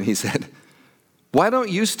one time he said, why don't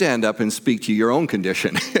you stand up and speak to your own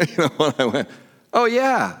condition? I went, oh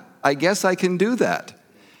yeah, I guess I can do that.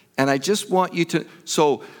 And I just want you to,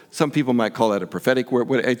 so some people might call that a prophetic word.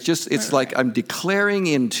 It's like I'm declaring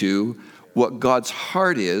into what God's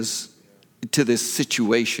heart is to this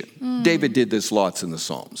situation. David did this lots in the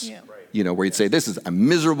Psalms. Yeah. Where he'd say, I'm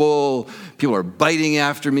miserable, people are biting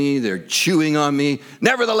after me, they're chewing on me.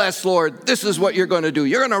 Nevertheless, Lord, this is what you're going to do.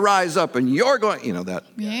 You're going to rise up and you're going, that.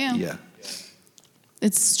 Yeah.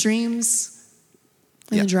 It's streams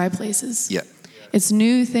in the dry places. Yeah. It's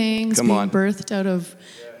new things being birthed out of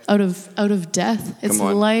death. It's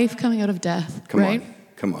life coming out of death. Right?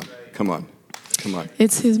 Come on.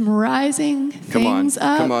 It's him rising things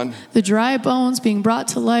up. Come on. The dry bones being brought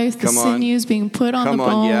to life. The sinews being put on the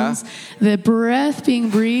bones. The breath being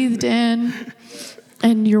breathed in.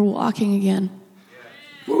 And you're walking again.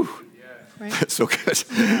 Woo. Right? That's so good.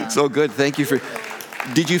 So good. Thank you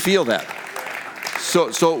did you feel that?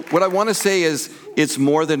 So what I want to say is it's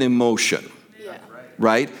more than emotion.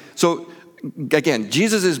 Right? So again,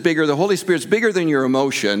 Jesus is bigger, the Holy Spirit's bigger than your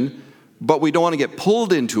emotion, but we don't want to get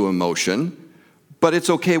pulled into emotion. But it's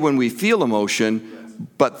okay when we feel emotion,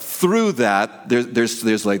 but through that,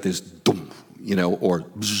 there's like this, or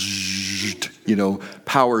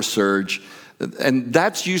power surge. And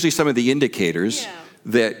that's usually some of the indicators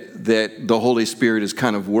that the Holy Spirit is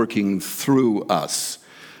kind of working through us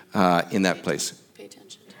in that place. Pay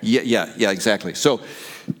attention. Yeah, exactly. So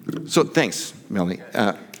thanks, Melanie.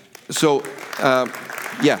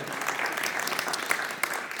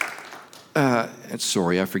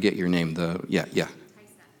 Sorry, I forget your name.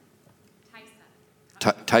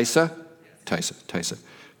 Tysa.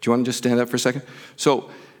 Do you want to just stand up for a second? So,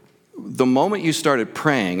 the moment you started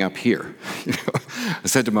praying up here, I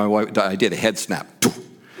said to my wife, I did a head snap,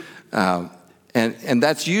 and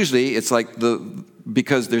that's usually it's like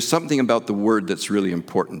because there's something about the word that's really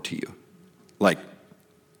important to you, like.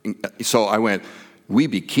 So I went, we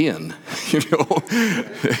be kin,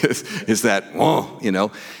 is that,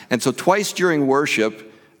 And so twice during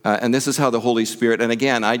worship, and this is how the Holy Spirit, and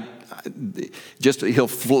again, he'll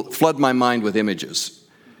flood my mind with images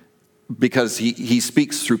because he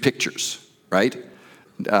speaks through pictures, right?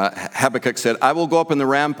 Habakkuk said, I will go up in the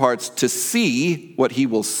ramparts to see what he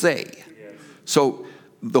will say. Yes. So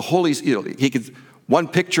the Holy, he could, one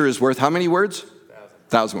picture is worth how many words?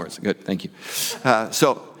 1,000 words. Good, thank you.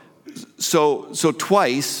 So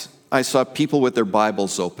twice I saw people with their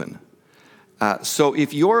Bibles open. So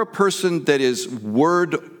if you're a person that is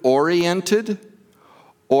word-oriented,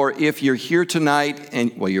 or if you're here tonight,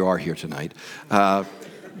 you are here tonight,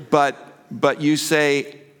 but you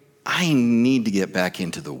say, I need to get back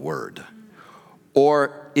into the Word.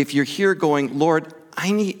 Or if you're here going, Lord,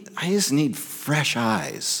 I just need fresh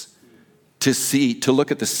eyes to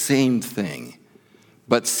look at the same thing,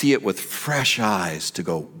 but see it with fresh eyes to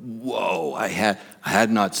go, whoa, I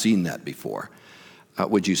had not seen that before.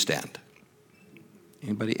 Would you stand?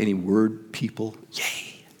 Anybody? Any word people?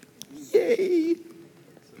 Yay.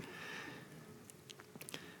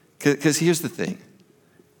 Because here's the thing.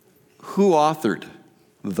 Who authored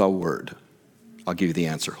the Word? I'll give you the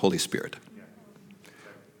answer. Holy Spirit.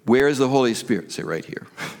 Where is the Holy Spirit? Say right here.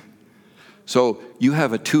 So you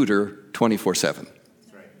have a tutor 24/7.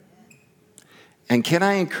 And can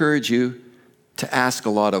I encourage you to ask a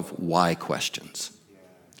lot of why questions?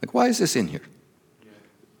 Like, why is this in here?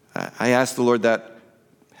 I asked the Lord that,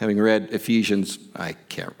 having read Ephesians,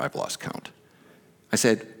 I've lost count. I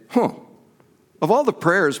said, of all the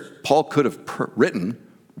prayers Paul could have written,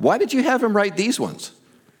 why did you have him write these ones?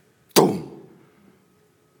 Boom.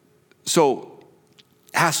 So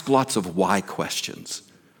ask lots of why questions.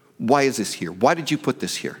 Why is this here? Why did you put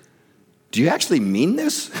this here? Do you actually mean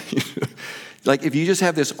this? Like if you just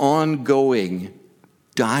have this ongoing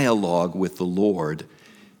dialogue with the Lord,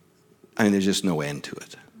 there's just no end to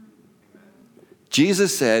it.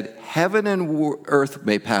 Jesus said, heaven and earth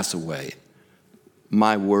may pass away.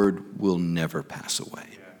 My word will never pass away.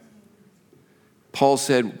 Paul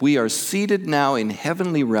said, we are seated now in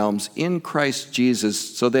heavenly realms in Christ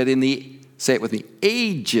Jesus, so that in the, say it with me,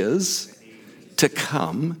 ages to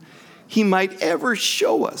come, he might ever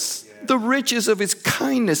show us the riches of his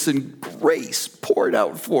kindness and grace poured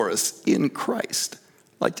out for us in Christ.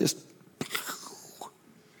 Like just.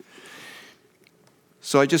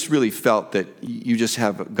 So I just really felt that you just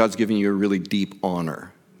have, God's given you a really deep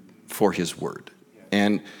honor for his word.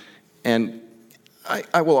 And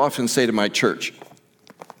I will often say to my church,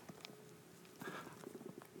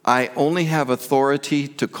 I only have authority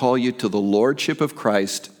to call you to the lordship of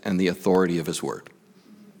Christ and the authority of his word.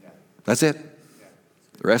 That's it.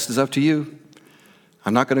 The rest is up to you.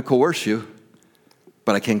 I'm not going to coerce you,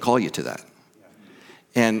 but I can call you to that.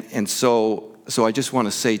 And so I just want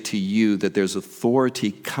to say to you that there's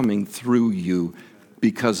authority coming through you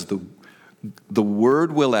because the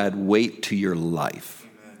word will add weight to your life.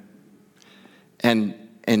 And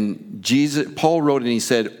Jesus, Paul wrote and he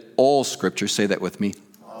said, all scripture, say that with me.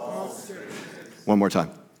 All scripture. One more time.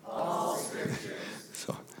 All scripture.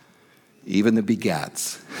 So, even the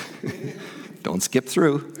begats. Don't skip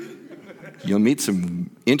through. You'll meet some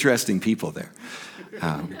interesting people there.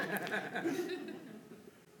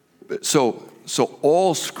 So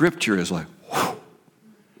all scripture is like, whew.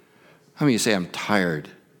 How many of you say I'm tired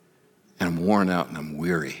and I'm worn out and I'm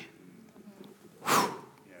weary? Whew.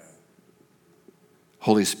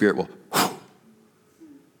 Holy Spirit will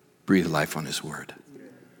breathe life on his word.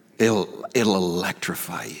 It'll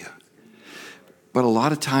electrify you. But a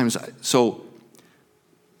lot of times, so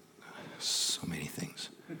many things.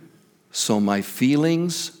 So my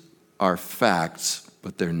feelings are facts,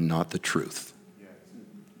 but they're not the truth.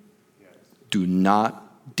 Do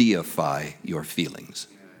not deify your feelings.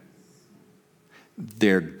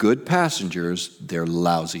 They're good passengers, they're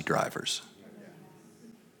lousy drivers.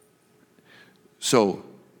 So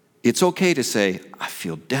it's okay to say, I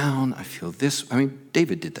feel down, I feel this. I mean,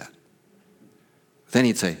 David did that. Then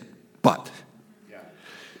he'd say, but.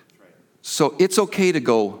 So it's okay to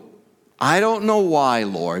go, I don't know why,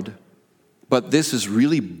 Lord, but this is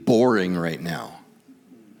really boring right now.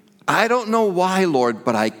 I don't know why, Lord,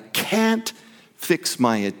 but I can't fix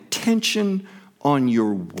my attention on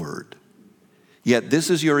your word. Yet this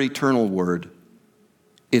is your eternal word.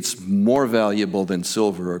 It's more valuable than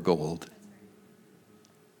silver or gold.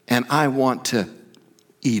 And I want to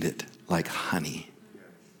eat it like honey.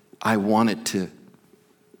 I want it to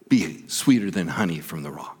be sweeter than honey from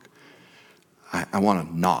the rock. I want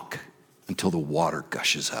to knock until the water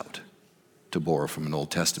gushes out, to borrow from an Old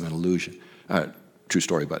Testament allusion. True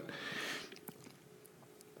story, but.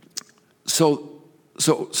 So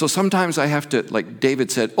sometimes I have to, like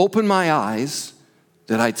David said, open my eyes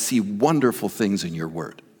that I'd see wonderful things in your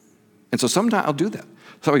word. And so sometimes I'll do that.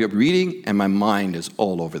 So I get reading and my mind is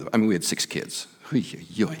all over I mean, we had 6 kids.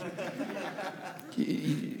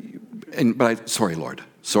 Sorry, Lord.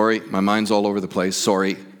 Sorry, my mind's all over the place.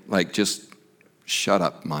 Sorry, like just shut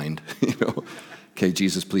up, mind. Okay,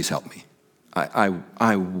 Jesus, please help me.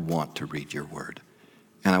 I want to read your word.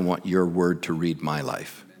 And I want your word to read my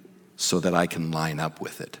life so that I can line up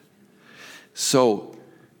with it. So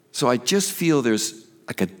I just feel there's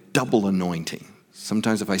like a double anointing.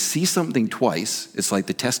 Sometimes if I see something twice, it's like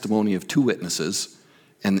the testimony of 2 witnesses,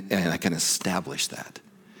 and I can establish that.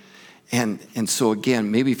 And so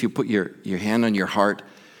again, maybe if you put your hand on your heart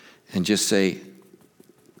and just say,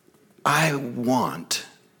 I want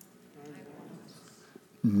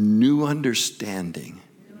new understanding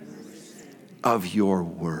of your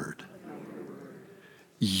word.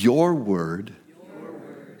 Your word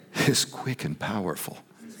is quick and powerful.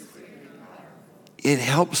 It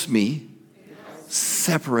helps me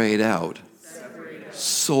separate out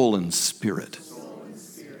soul and spirit.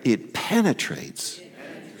 It penetrates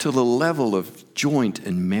to the level of joint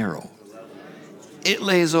and marrow. It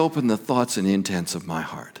lays open the thoughts and intents of my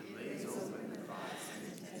heart.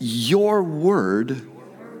 Your word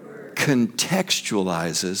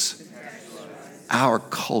contextualizes our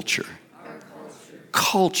culture.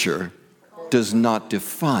 Culture does not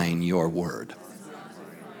define your word.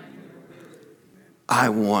 I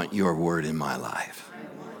want your word in my life.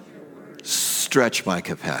 Stretch my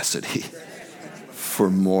capacity for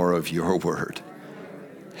more of your word.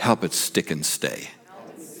 Help it stick and stay.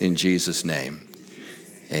 In Jesus' name,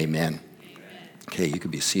 amen. Okay, you can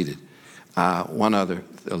be seated. One other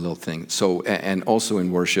little thing. So, and also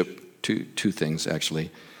in worship, two things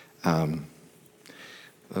actually.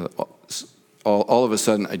 All of a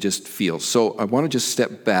sudden, I just feel. So I want to just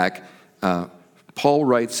step back. Paul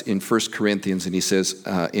writes in 1 Corinthians, and he says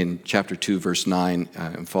in chapter 2, verse 9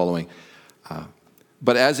 and following,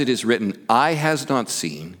 but as it is written, eye has not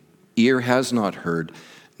seen, ear has not heard,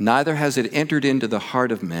 neither has it entered into the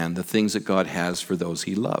heart of man the things that God has for those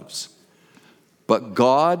he loves. But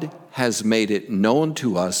God has made it known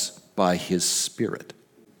to us by his Spirit.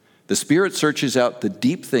 The Spirit searches out the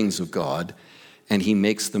deep things of God, and he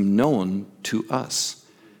makes them known to us.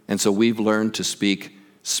 And so we've learned to speak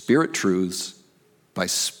Spirit truths by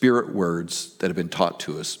Spirit words that have been taught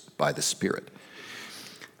to us by the Spirit.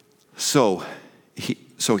 So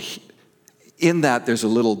in that, there's a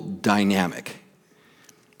little dynamic.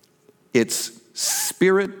 It's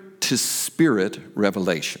spirit to spirit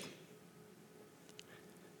revelation.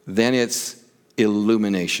 Then it's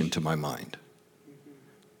illumination to my mind.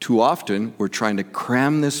 Too often, we're trying to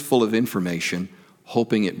cram this full of information,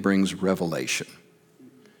 hoping it brings revelation.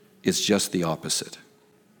 It's just the opposite.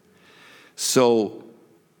 So,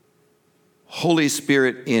 Holy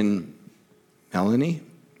Spirit in Melanie,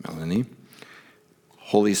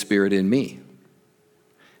 Holy Spirit in me.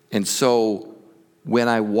 And so, when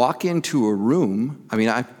I walk into a room,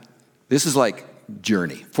 this is like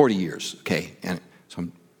journey, 40 years, okay? And so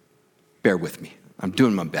bear with me. I'm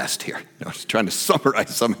doing my best here. I'm just trying to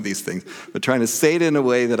summarize some of these things, but trying to say it in a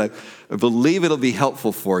way that I believe it'll be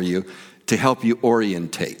helpful for you to help you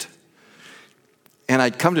orientate. And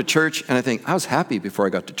I'd come to church and I think, I was happy before I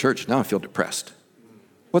got to church. Now I feel depressed.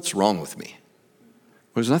 What's wrong with me?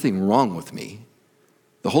 Well, there's nothing wrong with me.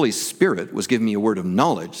 The Holy Spirit was giving me a word of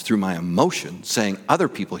knowledge through my emotion, saying other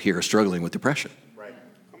people here are struggling with depression. Right.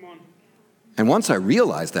 Come on. And once I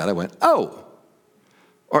realized that, I went, oh.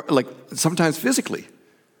 Or like sometimes physically.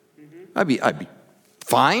 I'd be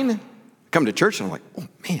fine. Come to church and I'm like, oh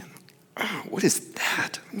man, what is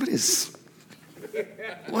that? What is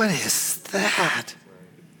that?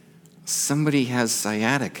 somebody has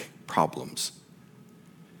sciatic problems.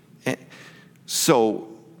 So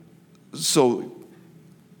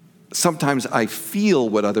sometimes I feel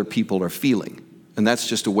what other people are feeling. And that's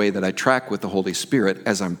just a way that I track with the Holy Spirit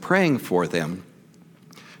as I'm praying for them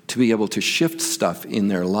to be able to shift stuff in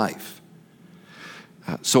their life.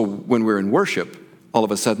 So when we're in worship, all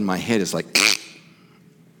of a sudden my head is like,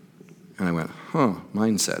 and I went,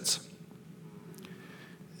 mindsets.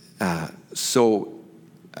 So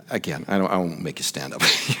again, I won't make you stand up.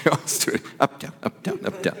 Let's do it. Up, down, up, down,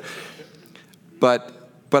 up, down. But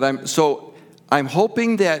I'm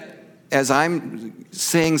hoping that as I'm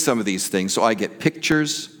saying some of these things, so I get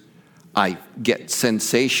pictures, I get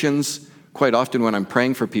sensations. Quite often when I'm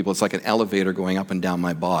praying for people, it's like an elevator going up and down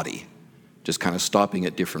my body, just kind of stopping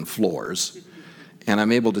at different floors. And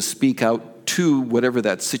I'm able to speak out to whatever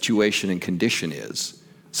that situation and condition is.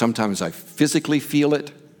 Sometimes I physically feel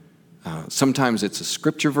it. Sometimes it's a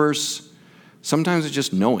scripture verse. Sometimes it's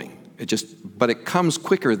just knowing. But it comes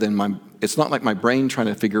quicker than it's not like my brain trying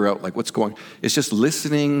to figure out like what's going on. It's just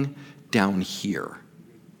listening down here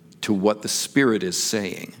to what the Spirit is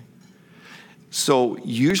saying. So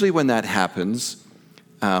usually when that happens,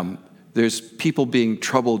 there's people being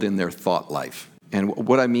troubled in their thought life. And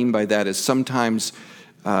what I mean by that is sometimes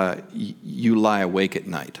you lie awake at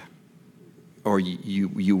night, or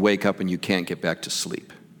you wake up and you can't get back to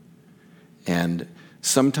sleep. And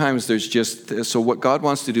sometimes so what God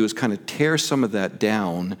wants to do is kind of tear some of that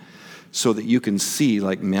down so that you can see,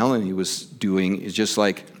 like Melanie was doing, is just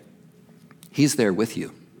like, He's there with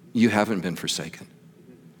you. You haven't been forsaken.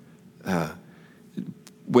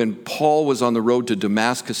 When Paul was on the road to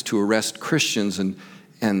Damascus to arrest Christians,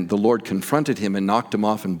 and the Lord confronted him and knocked him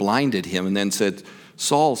off and blinded him and then said,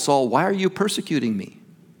 Saul, Saul, why are you persecuting me?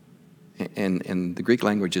 And the Greek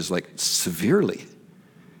language is like, severely.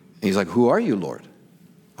 And he's like, who are you, Lord?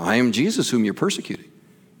 I am Jesus whom you're persecuting.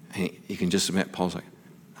 And you can just admit, Paul's like,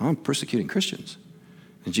 I'm persecuting Christians.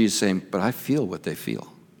 And Jesus is saying, but I feel what they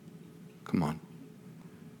feel. Come on.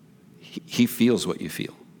 He feels what you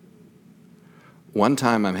feel. One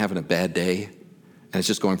time I'm having a bad day, and it's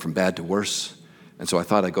just going from bad to worse. And so I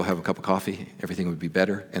thought I'd go have a cup of coffee. Everything would be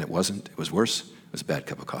better, and it wasn't. It was worse. It was a bad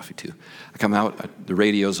cup of coffee, too. I come out, the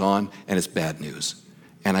radio's on, and it's bad news.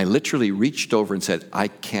 And I literally reached over and said, I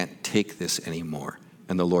can't take this anymore.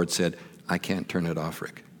 And the Lord said, I can't turn it off,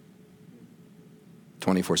 Rick.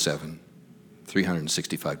 24/7,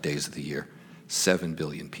 365 days of the year, 7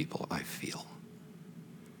 billion people I feel.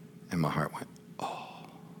 And my heart went, oh.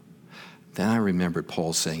 Then I remembered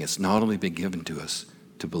Paul saying, it's not only been given to us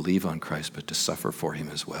to believe on Christ, but to suffer for him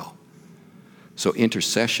as well. So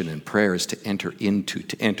intercession and prayer is to enter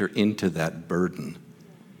into that burden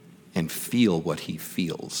and feel what he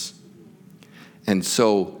feels. And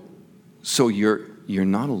so you're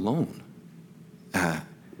not alone.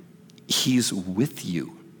 He's with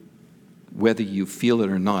you, whether you feel it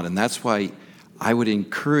or not. And that's why I would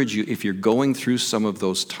encourage you, if you're going through some of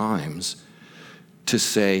those times, to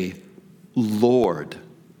say, Lord,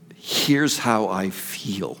 here's how I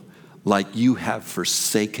feel. Like you have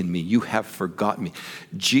forsaken me. You have forgotten me.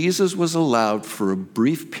 Jesus was allowed for a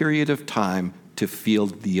brief period of time to feel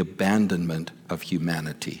the abandonment of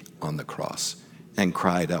humanity on the cross and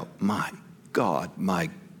cried out, my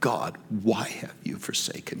God, why have you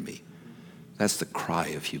forsaken me? That's the cry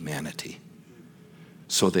of humanity,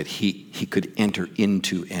 so that he could enter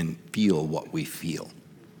into and feel what we feel.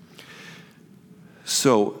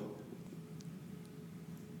 So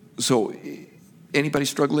anybody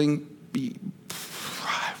struggling? There's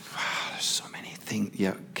so many things.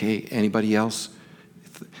 Yeah, okay. Anybody else?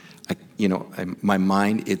 My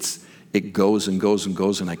mind, it goes and goes and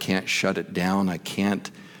goes, and I can't shut it down. I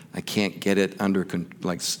can't get it under control.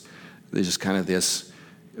 Like there's just kind of this.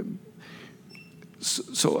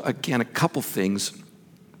 So again, a couple things.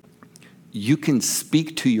 You can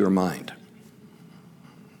speak to your mind.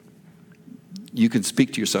 You can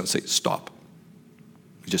speak to yourself and say, stop.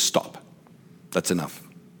 Just stop. That's enough.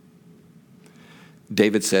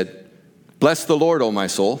 David said, bless the Lord, O my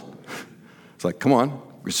soul. It's like, come on,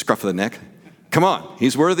 scruff of the neck. Come on,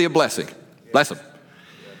 he's worthy of blessing. Bless him.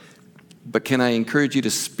 But can I encourage you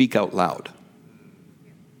to speak out loud?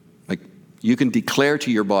 Like, you can declare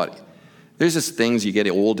to your body. There's just things you get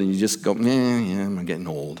old and you just go, yeah, I'm getting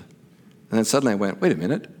old. And then suddenly I went, wait a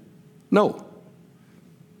minute. No.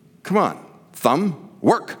 Come on, thumb,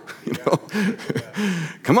 work.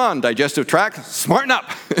 Come on, digestive tract, smarten up.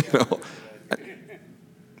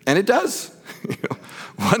 And it does.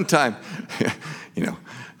 One time,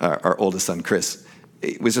 our oldest son, Chris,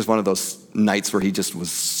 it was just one of those nights where he just was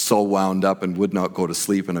so wound up and would not go to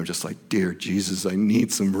sleep. And I'm just like, dear Jesus, I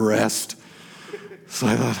need some rest. So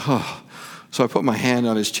I thought, oh. So I put my hand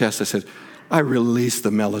on his chest. I said, I release the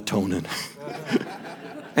melatonin.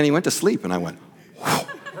 And he went to sleep, and I went,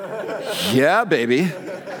 yeah, baby.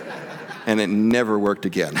 And it never worked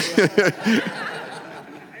again.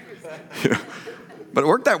 But it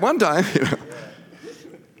worked that one time.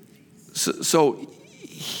 So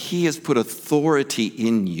he has put authority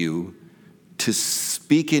in you to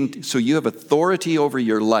speak in. So you have authority over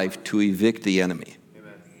your life to evict the enemy.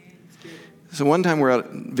 So one time we're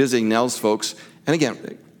out visiting Nell's folks, and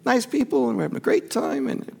again, nice people, and we're having a great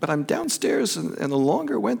time, but I'm downstairs, and the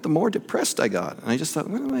longer it went, the more depressed I got. And I just thought,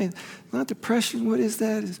 what am I, not depression, what is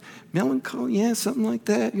that? Is melancholy? Yeah, something like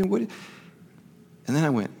that. You know, what? And then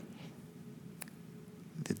I went,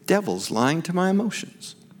 the devil's lying to my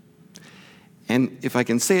emotions. And if I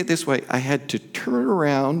can say it this way, I had to turn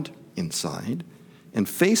around inside and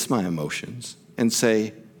face my emotions and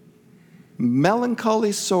say,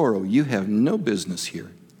 melancholy sorrow, you have no business here.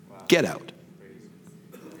 Get out.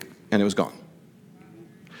 And it was gone.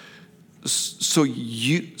 So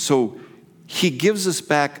he gives us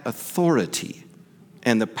back authority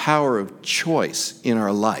and the power of choice in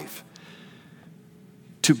our life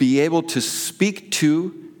to be able to speak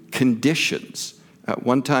to conditions.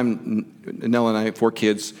 One time, Nell and I, 4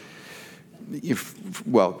 kids,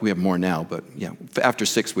 we have more now, but yeah, after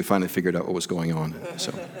 6, we finally figured out what was going on.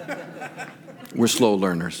 So we're slow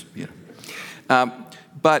learners. You know.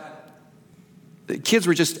 But the kids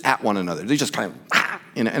were just at one another. They just kind of,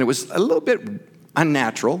 and it was a little bit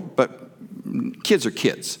unnatural, but kids are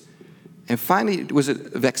kids. And finally, was it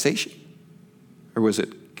vexation? Or was it,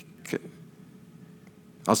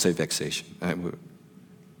 I'll say vexation.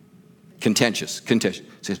 Contentious. He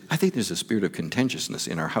said, I think there's a spirit of contentiousness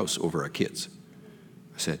in our house over our kids.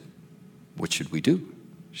 I said, what should we do?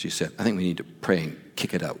 She said, I think we need to pray and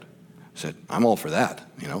kick it out. I said, I'm all for that.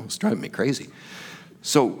 You know, it's driving me crazy.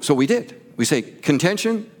 So we did. We say,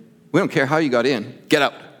 contention, we don't care how you got in, get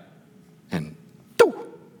out. And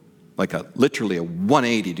like literally a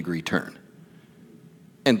 180-degree turn.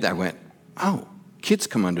 And I went, oh, kids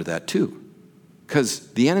come under that too.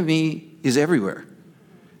 Because the enemy is everywhere.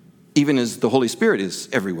 Even as the Holy Spirit is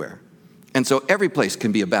everywhere. And so every place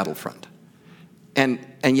can be a battlefront. And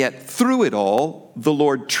yet through it all, the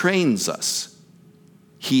Lord trains us.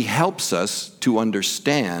 He helps us to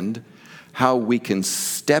understand how we can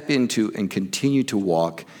step into and continue to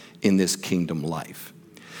walk in this kingdom life.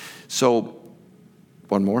 So,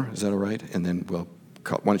 one more, is that all right? And then why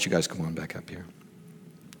don't you guys come on back up here?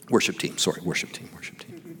 Worship team.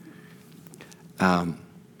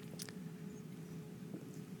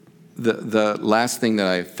 The last thing that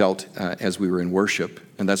I felt as we were in worship,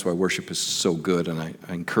 and that's why worship is so good, and I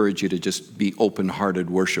encourage you to just be open-hearted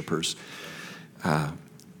worshipers,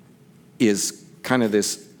 is kind of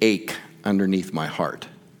this ache underneath my heart.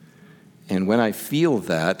 And when I feel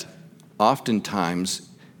that, oftentimes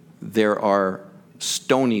there are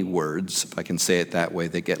stony words, if I can say it that way,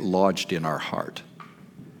 that get lodged in our heart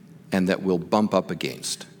and that we'll bump up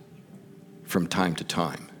against from time to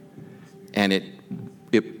time. And it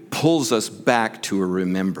pulls us back to a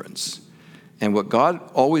remembrance. And what God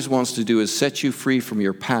always wants to do is set you free from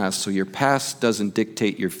your past so your past doesn't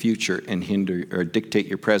dictate your future and hinder, or dictate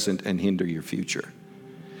your present and hinder your future.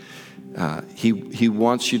 He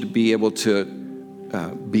wants you to be able to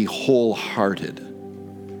be wholehearted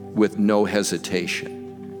with no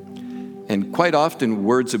hesitation. And quite often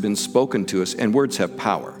words have been spoken to us, and words have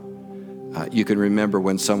power. You can remember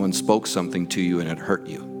when someone spoke something to you and it hurt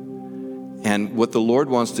you. And what the Lord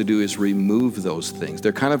wants to do is remove those things.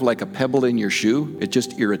 They're kind of like a pebble in your shoe. It's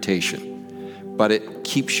just irritation. But it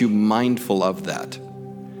keeps you mindful of that.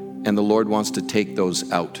 And the Lord wants to take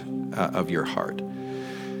those out of your heart.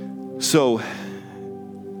 So,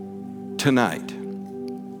 tonight,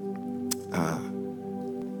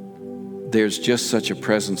 there's just such a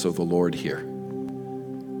presence of the Lord here.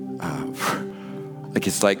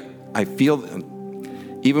 I feel,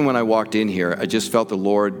 even when I walked in here, I just felt the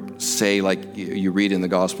Lord say, like you read in the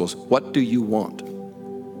Gospels, what do you want?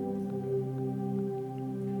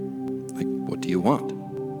 Like, what do you want?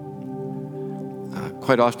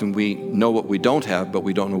 Quite often we know what we don't have, but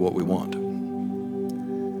we don't know what we want.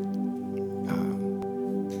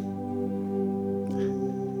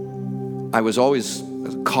 I was always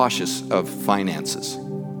cautious of finances,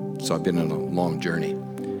 so I've been on a long journey.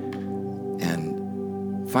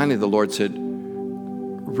 And finally the Lord said,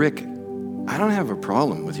 Rick, I don't have a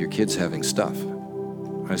problem with your kids having stuff.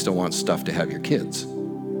 I just don't want stuff to have your kids.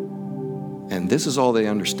 And this is all they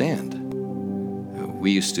understand.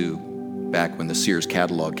 We used to back when the Sears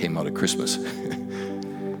catalog came out at Christmas.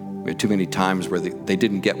 We had too many times where they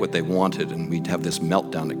didn't get what they wanted, and we'd have this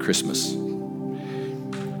meltdown at Christmas.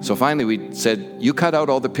 So finally we said, you cut out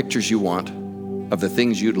all the pictures you want of the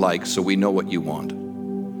things you'd like so we know what you want.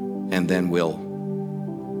 And then we'll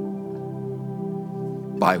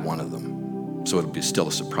buy one of them. So it'll be still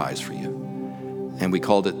a surprise for you. And we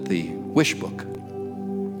called it the Wish Book.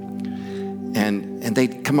 And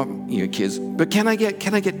they'd come up, kids, but can I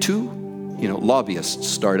get two? Lobbyists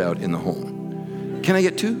start out in the home. Can I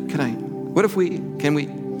get two? Can we?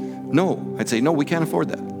 No. I'd say, no, we can't afford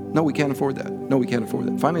that. No, we can't afford that. No, we can't afford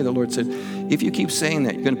that. Finally, the Lord said, if you keep saying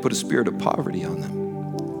that, you're going to put a spirit of poverty on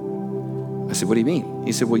them. I said, what do you mean?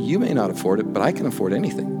 He said, well, you may not afford it, but I can afford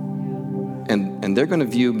anything. And they're going to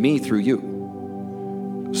view me through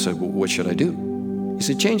you. I said, well, what should I do? He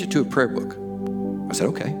said, change it to a prayer book. I said,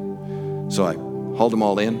 okay. So I hauled them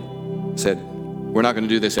all in, said, we're not going to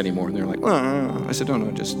do this anymore. And they're like, oh. I said, no,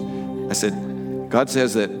 I said, God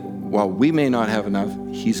says that while we may not have enough,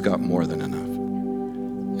 he's got more than enough.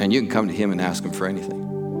 And you can come to him and ask him for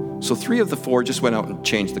anything. So 3 of the 4 just went out and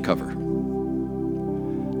changed the cover.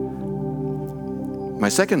 My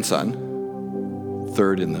second son,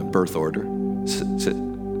 third in the birth order, said,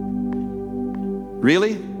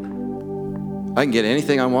 really? I can get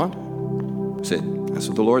anything I want? I said, that's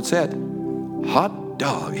what the Lord said. Hot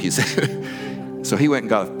dog, he said. So he went and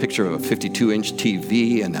got a picture of a 52-inch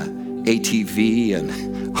TV and a ATV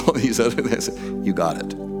and all these other things. You got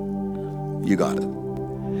it. You got it.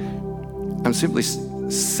 I'm simply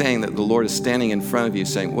saying that the Lord is standing in front of you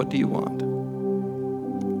saying, what do you want?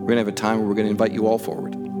 We're going to have a time where we're going to invite you all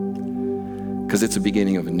forward. Because it's the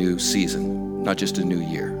beginning of a new season, not just a new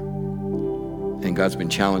year. And God's been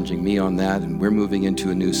challenging me on that, and we're moving into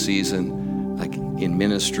a new season, like in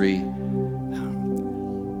ministry.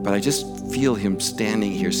 But I just feel him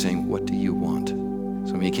standing here saying, what do you want?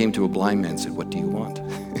 So when he came to a blind man and said, what do you want?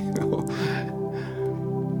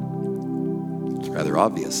 It's rather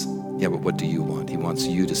obvious. Yeah, but what do you want? He wants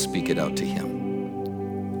you to speak it out to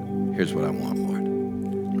him. Here's what I want, Lord.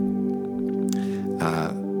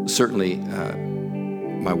 Certainly,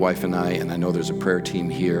 my wife and I know there's a prayer team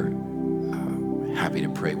here, happy to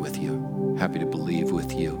pray with you, happy to believe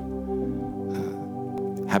with you,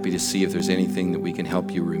 happy to see if there's anything that we can help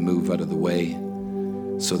you remove out of the way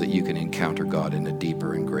so that you can encounter God in a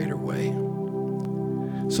deeper and greater way.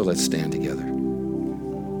 So let's stand together.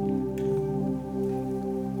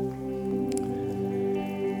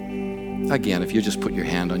 Again, if you just put your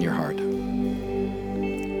hand on your heart.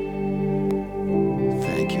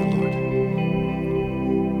 Thank you, Lord.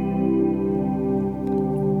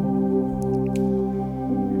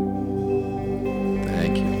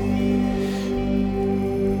 Thank you.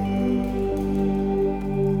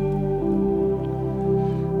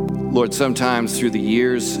 Lord, sometimes through the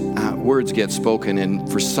years, words get spoken, and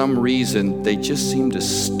for some reason, they just seem to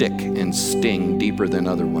stick and sting deeper than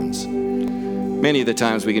other ones. Many of the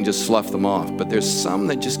times we can just slough them off, but there's some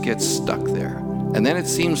that just get stuck there. And then it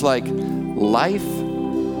seems like life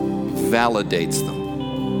validates them.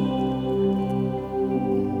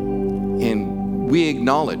 And we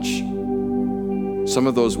acknowledge some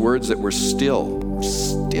of those words that we're still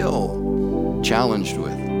challenged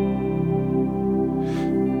with.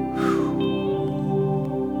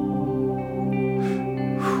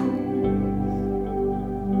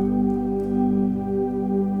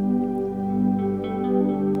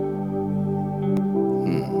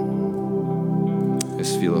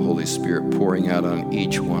 Spirit pouring out on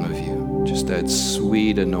each one of you. Just that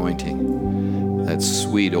sweet anointing, that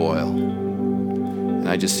sweet oil. And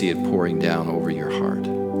I just see it pouring down over your heart.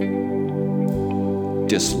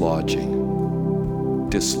 Dislodging,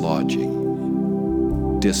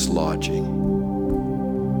 dislodging, dislodging,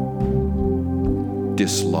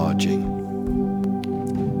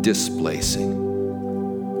 dislodging, displacing.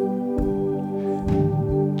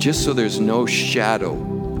 Just so there's no shadow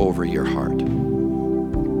over your heart.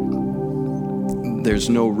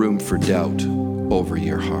 There's no room for doubt over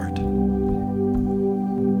your heart.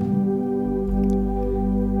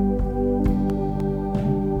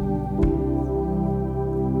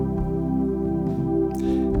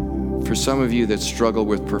 For some of you that struggle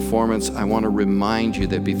with performance, I want to remind you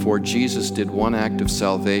that before Jesus did one act of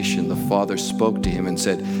salvation, the Father spoke to him and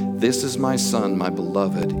said, "This is my Son, my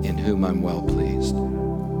beloved, in whom I'm well pleased."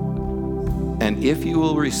 And if you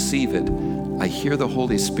will receive it, I hear the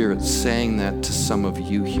Holy Spirit saying that to some of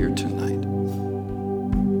you here tonight.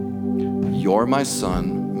 You're my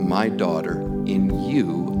son, my daughter. In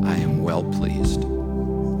you, I am well pleased.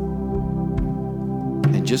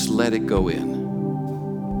 And just let it go in.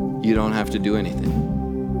 You don't have to do anything.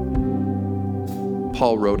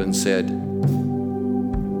 Paul wrote and said,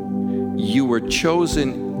 "You were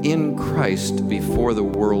chosen in Christ before the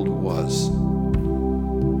world was."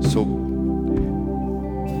 So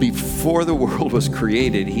before the world was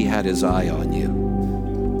created, he had his eye on you.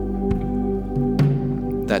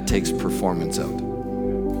 That takes performance out.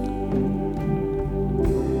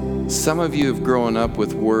 Some of you have grown up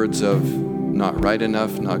with words of not right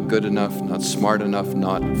enough, not good enough, not smart enough,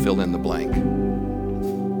 not fill in the blank.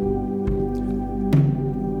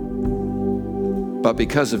 But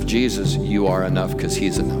because of Jesus, you are enough because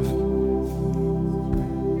he's enough.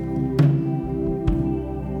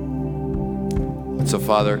 And so,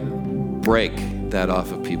 Father, break that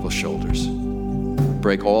off of people's shoulders.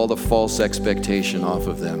 Break all the false expectation off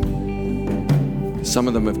of them. Some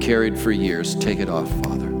of them have carried for years. Take it off,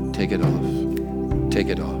 Father. Take it off. Take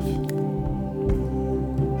it off.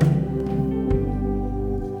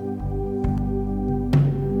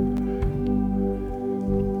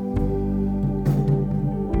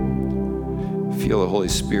 I feel the Holy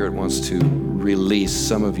Spirit wants to release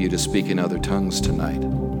some of you to speak in other tongues tonight.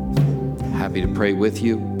 Happy to pray with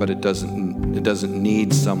you, but it doesn't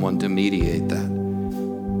need someone to mediate that.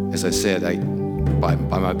 As I said, by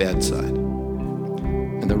my bedside.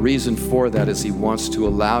 And the reason for that is he wants to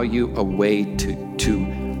allow you a way to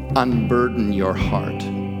unburden your heart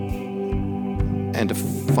and to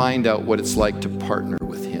find out what it's like to partner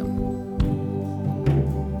with him.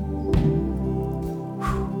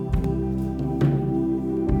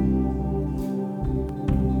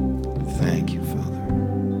 Thank you, Father.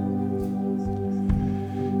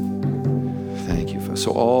 Thank you, Father.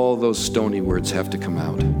 So all those stony words have to come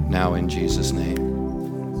out now in Jesus' name.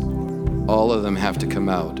 All of them have to come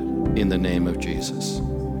out in the name of Jesus.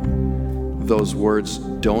 Those words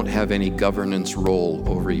don't have any governance role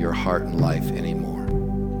over your heart and life anymore.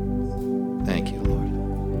 Thank you, Lord.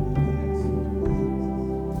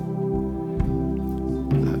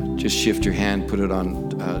 Just shift your hand, put it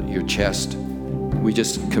on your chest. We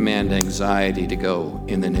just command anxiety to go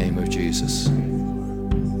in the name of Jesus.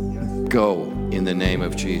 Go in the name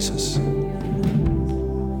of Jesus.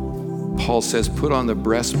 Paul says, put on the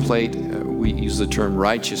breastplate. We use the term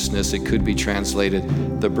righteousness. It could be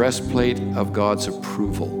translated the breastplate of God's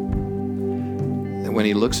approval. And when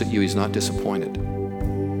he looks at you, he's not disappointed.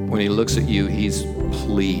 When he looks at you, he's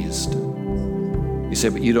pleased. You say,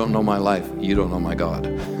 but you don't know my life. You don't know my God.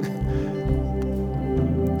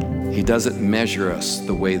 He doesn't measure us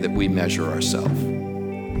the way that we measure ourselves.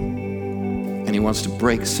 And he wants to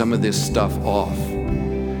break some of this stuff off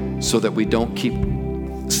so that we don't keep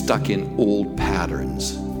stuck in old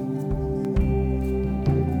patterns.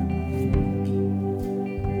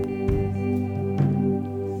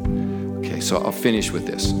 Okay, so I'll finish with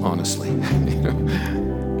this, honestly.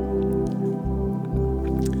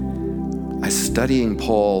 I was studying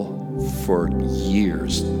Paul for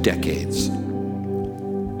years, decades,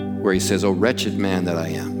 where he says, "Oh, wretched man that I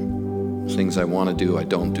am. Things I want to do, I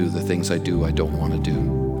don't do. The things I do, I don't want to do.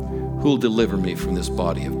 Who will deliver me from this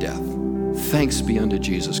body of death? Thanks be unto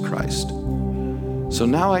Jesus Christ." So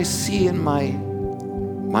now I see in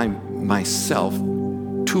myself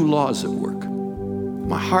two laws at work.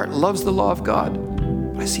 My heart loves the law of God,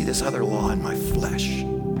 but I see this other law in my flesh.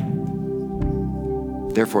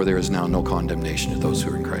 Therefore, there is now no condemnation to those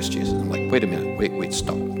who are in Christ Jesus. I'm like, wait a minute, wait,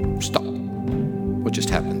 stop. What just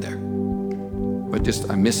happened there?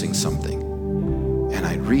 I'm missing something. And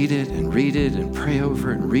I read it and pray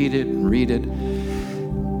over it and read it and read it.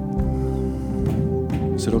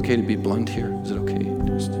 Is it okay to be blunt here? Is it okay?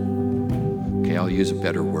 Okay, I'll use a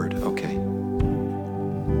better word. Okay.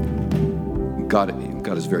 God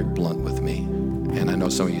is very blunt with me. And I know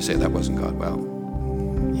some of you say that wasn't God. Well,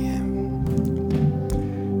 yeah.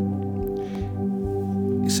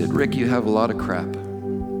 He said, Rick, you have a lot of crap,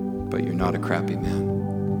 but you're not a crappy man.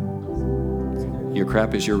 Your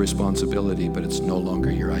crap is your responsibility, but it's no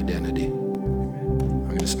longer your identity. I'm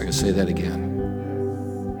going to say that again.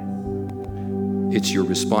 It's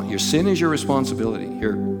your sin is your responsibility.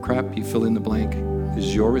 Your crap, you fill in the blank,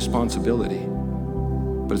 is your responsibility,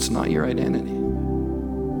 but it's not your identity.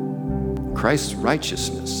 Christ's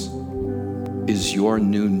righteousness is your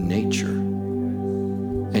new nature,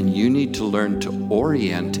 and you need to learn to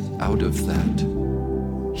orient out of that.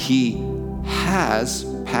 He has,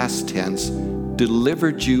 past tense,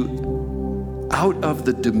 delivered you out of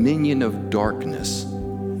the dominion of darkness,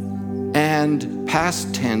 and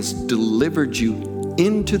past tense, delivered you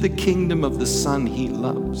into the kingdom of the Son he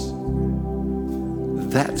loves.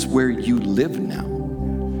 That's where you live now.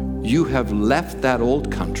 You have left that old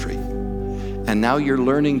country, and now you're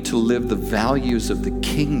learning to live the values of the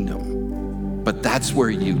kingdom, but that's where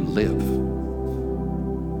you live.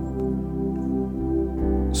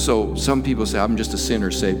 So some people say, I'm just a sinner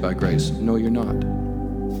saved by grace. No, you're not.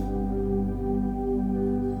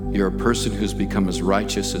 You're a person who's become as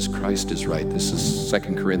righteous as Christ is right. This is 2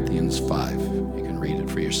 Corinthians 5. You can read it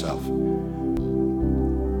for yourself.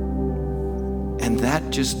 And that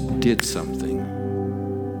just did something.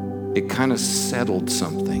 It kind of settled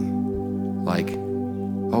something. Like,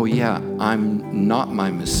 oh yeah, I'm not my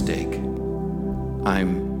mistake.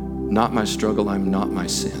 I'm not my struggle. I'm not my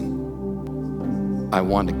sin. I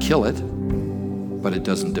want to kill it, but it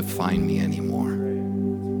doesn't define me anymore.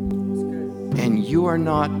 And you are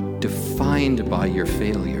not defined by your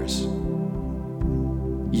failures.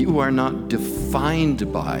 You are not defined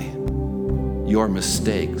by your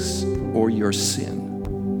mistakes or your sin.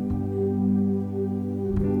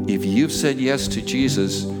 If you've said yes to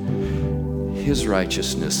Jesus, his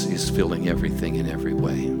righteousness is filling everything in every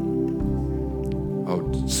way. Oh,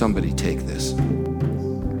 somebody take this.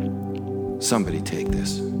 Somebody take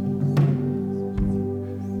this.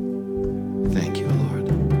 Thank you, Lord.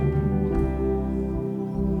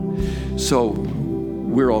 So,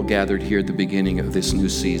 we're all gathered here at the beginning of this new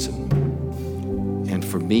season. And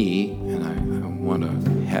for me, and I want to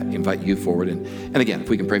invite you forward. And again, if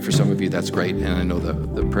we can pray for some of you, that's great. And I know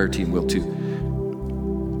the prayer team will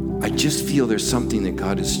too. I just feel there's something that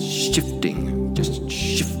God is shifting, just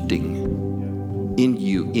shifting in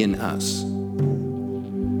you, in us,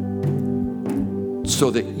 so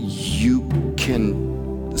that you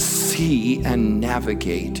can see and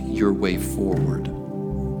navigate your way forward.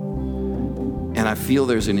 And I feel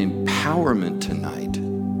there's an empowerment tonight.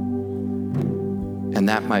 And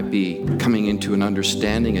that might be coming into an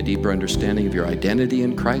understanding, a deeper understanding of your identity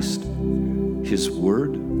in Christ, his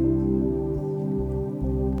word.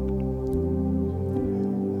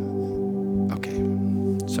 Okay,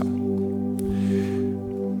 so,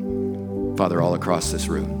 Father, all across this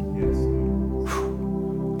room,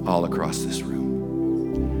 all across this room,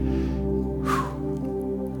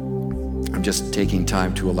 I'm just taking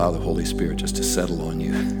time to allow the Holy Spirit just to settle on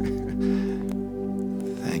you.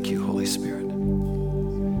 Thank you, Holy Spirit.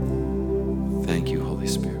 Thank you, Holy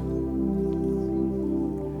Spirit.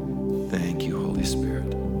 Thank you, Holy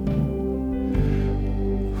Spirit.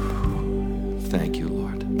 Thank you,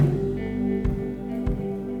 Lord.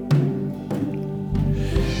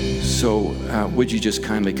 So would you just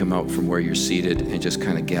kindly come out from where you're seated and just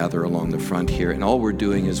kind of gather along the front here. And all we're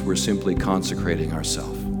doing is we're simply consecrating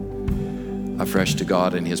ourselves afresh to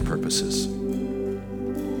God and his purposes.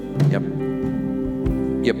 Yep.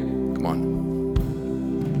 Yep, come on.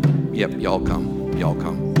 Yep, y'all come. Y'all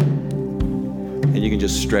come. And you can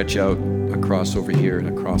just stretch out across over here and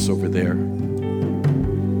across over there.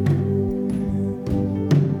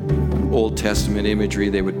 Old Testament imagery,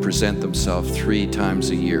 they would present themselves 3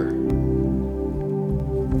 times a year.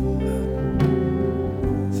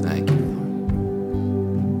 Thank you,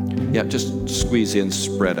 Lord. Yeah, just squeeze in,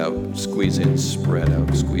 spread out. Squeeze in, spread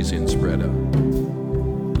out. Squeeze in, spread out.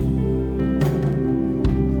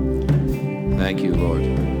 Thank you, Lord.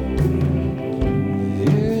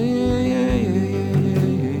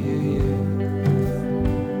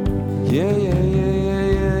 Yeah.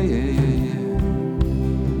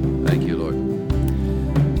 Thank you, Lord.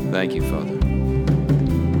 Thank you, Father.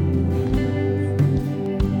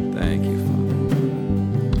 Thank you,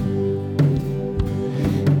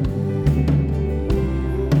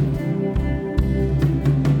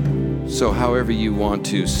 Father. So however you want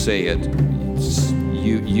to say it,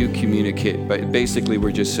 you communicate. But basically,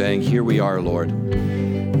 we're just saying, here we are, Lord,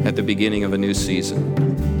 at the beginning of a new season.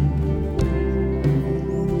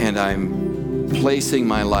 And I'm placing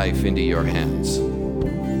my life into your hands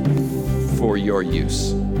for your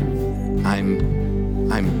use. I'm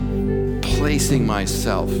placing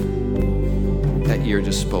myself at your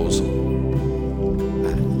disposal.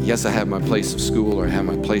 Yes, I have my place of school, or I have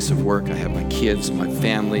my place of work. I have my kids, my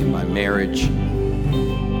family, my marriage.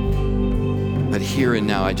 But here and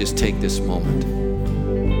now, I just take this moment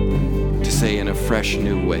to say in a fresh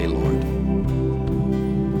new way, Lord,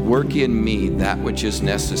 work in me that which is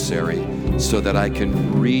necessary so that I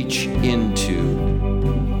can reach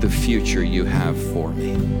into the future you have for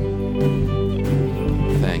me.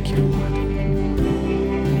 Thank you, Lord.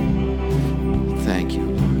 Thank you,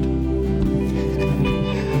 Lord.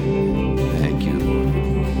 Thank you, Lord.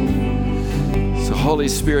 So, Holy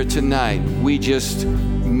Spirit, tonight, we just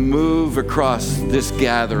move across this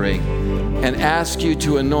gathering and ask you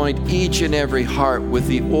to anoint each and every heart with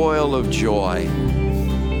the oil of joy,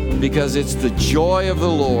 because it's the joy of the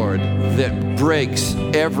Lord that breaks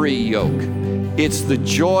every yoke. It's the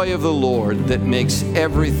joy of the Lord that makes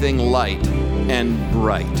everything light and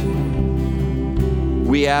bright.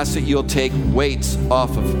 We ask that you'll take weights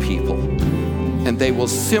off of people, and they will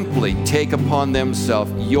simply take upon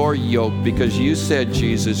themselves your yoke, because you said,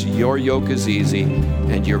 Jesus, your yoke is easy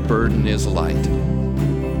and your burden is light.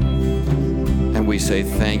 And we say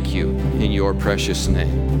thank you in your precious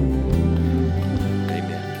name.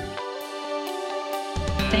 Amen.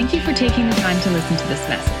 Thank you for taking the time to listen to this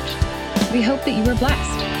message. We hope that you were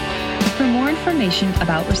blessed. For more information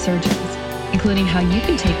about Resurgence, including how you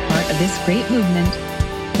can take part of this great movement,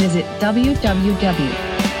 visit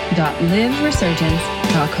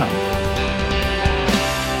www.liveresurgence.com.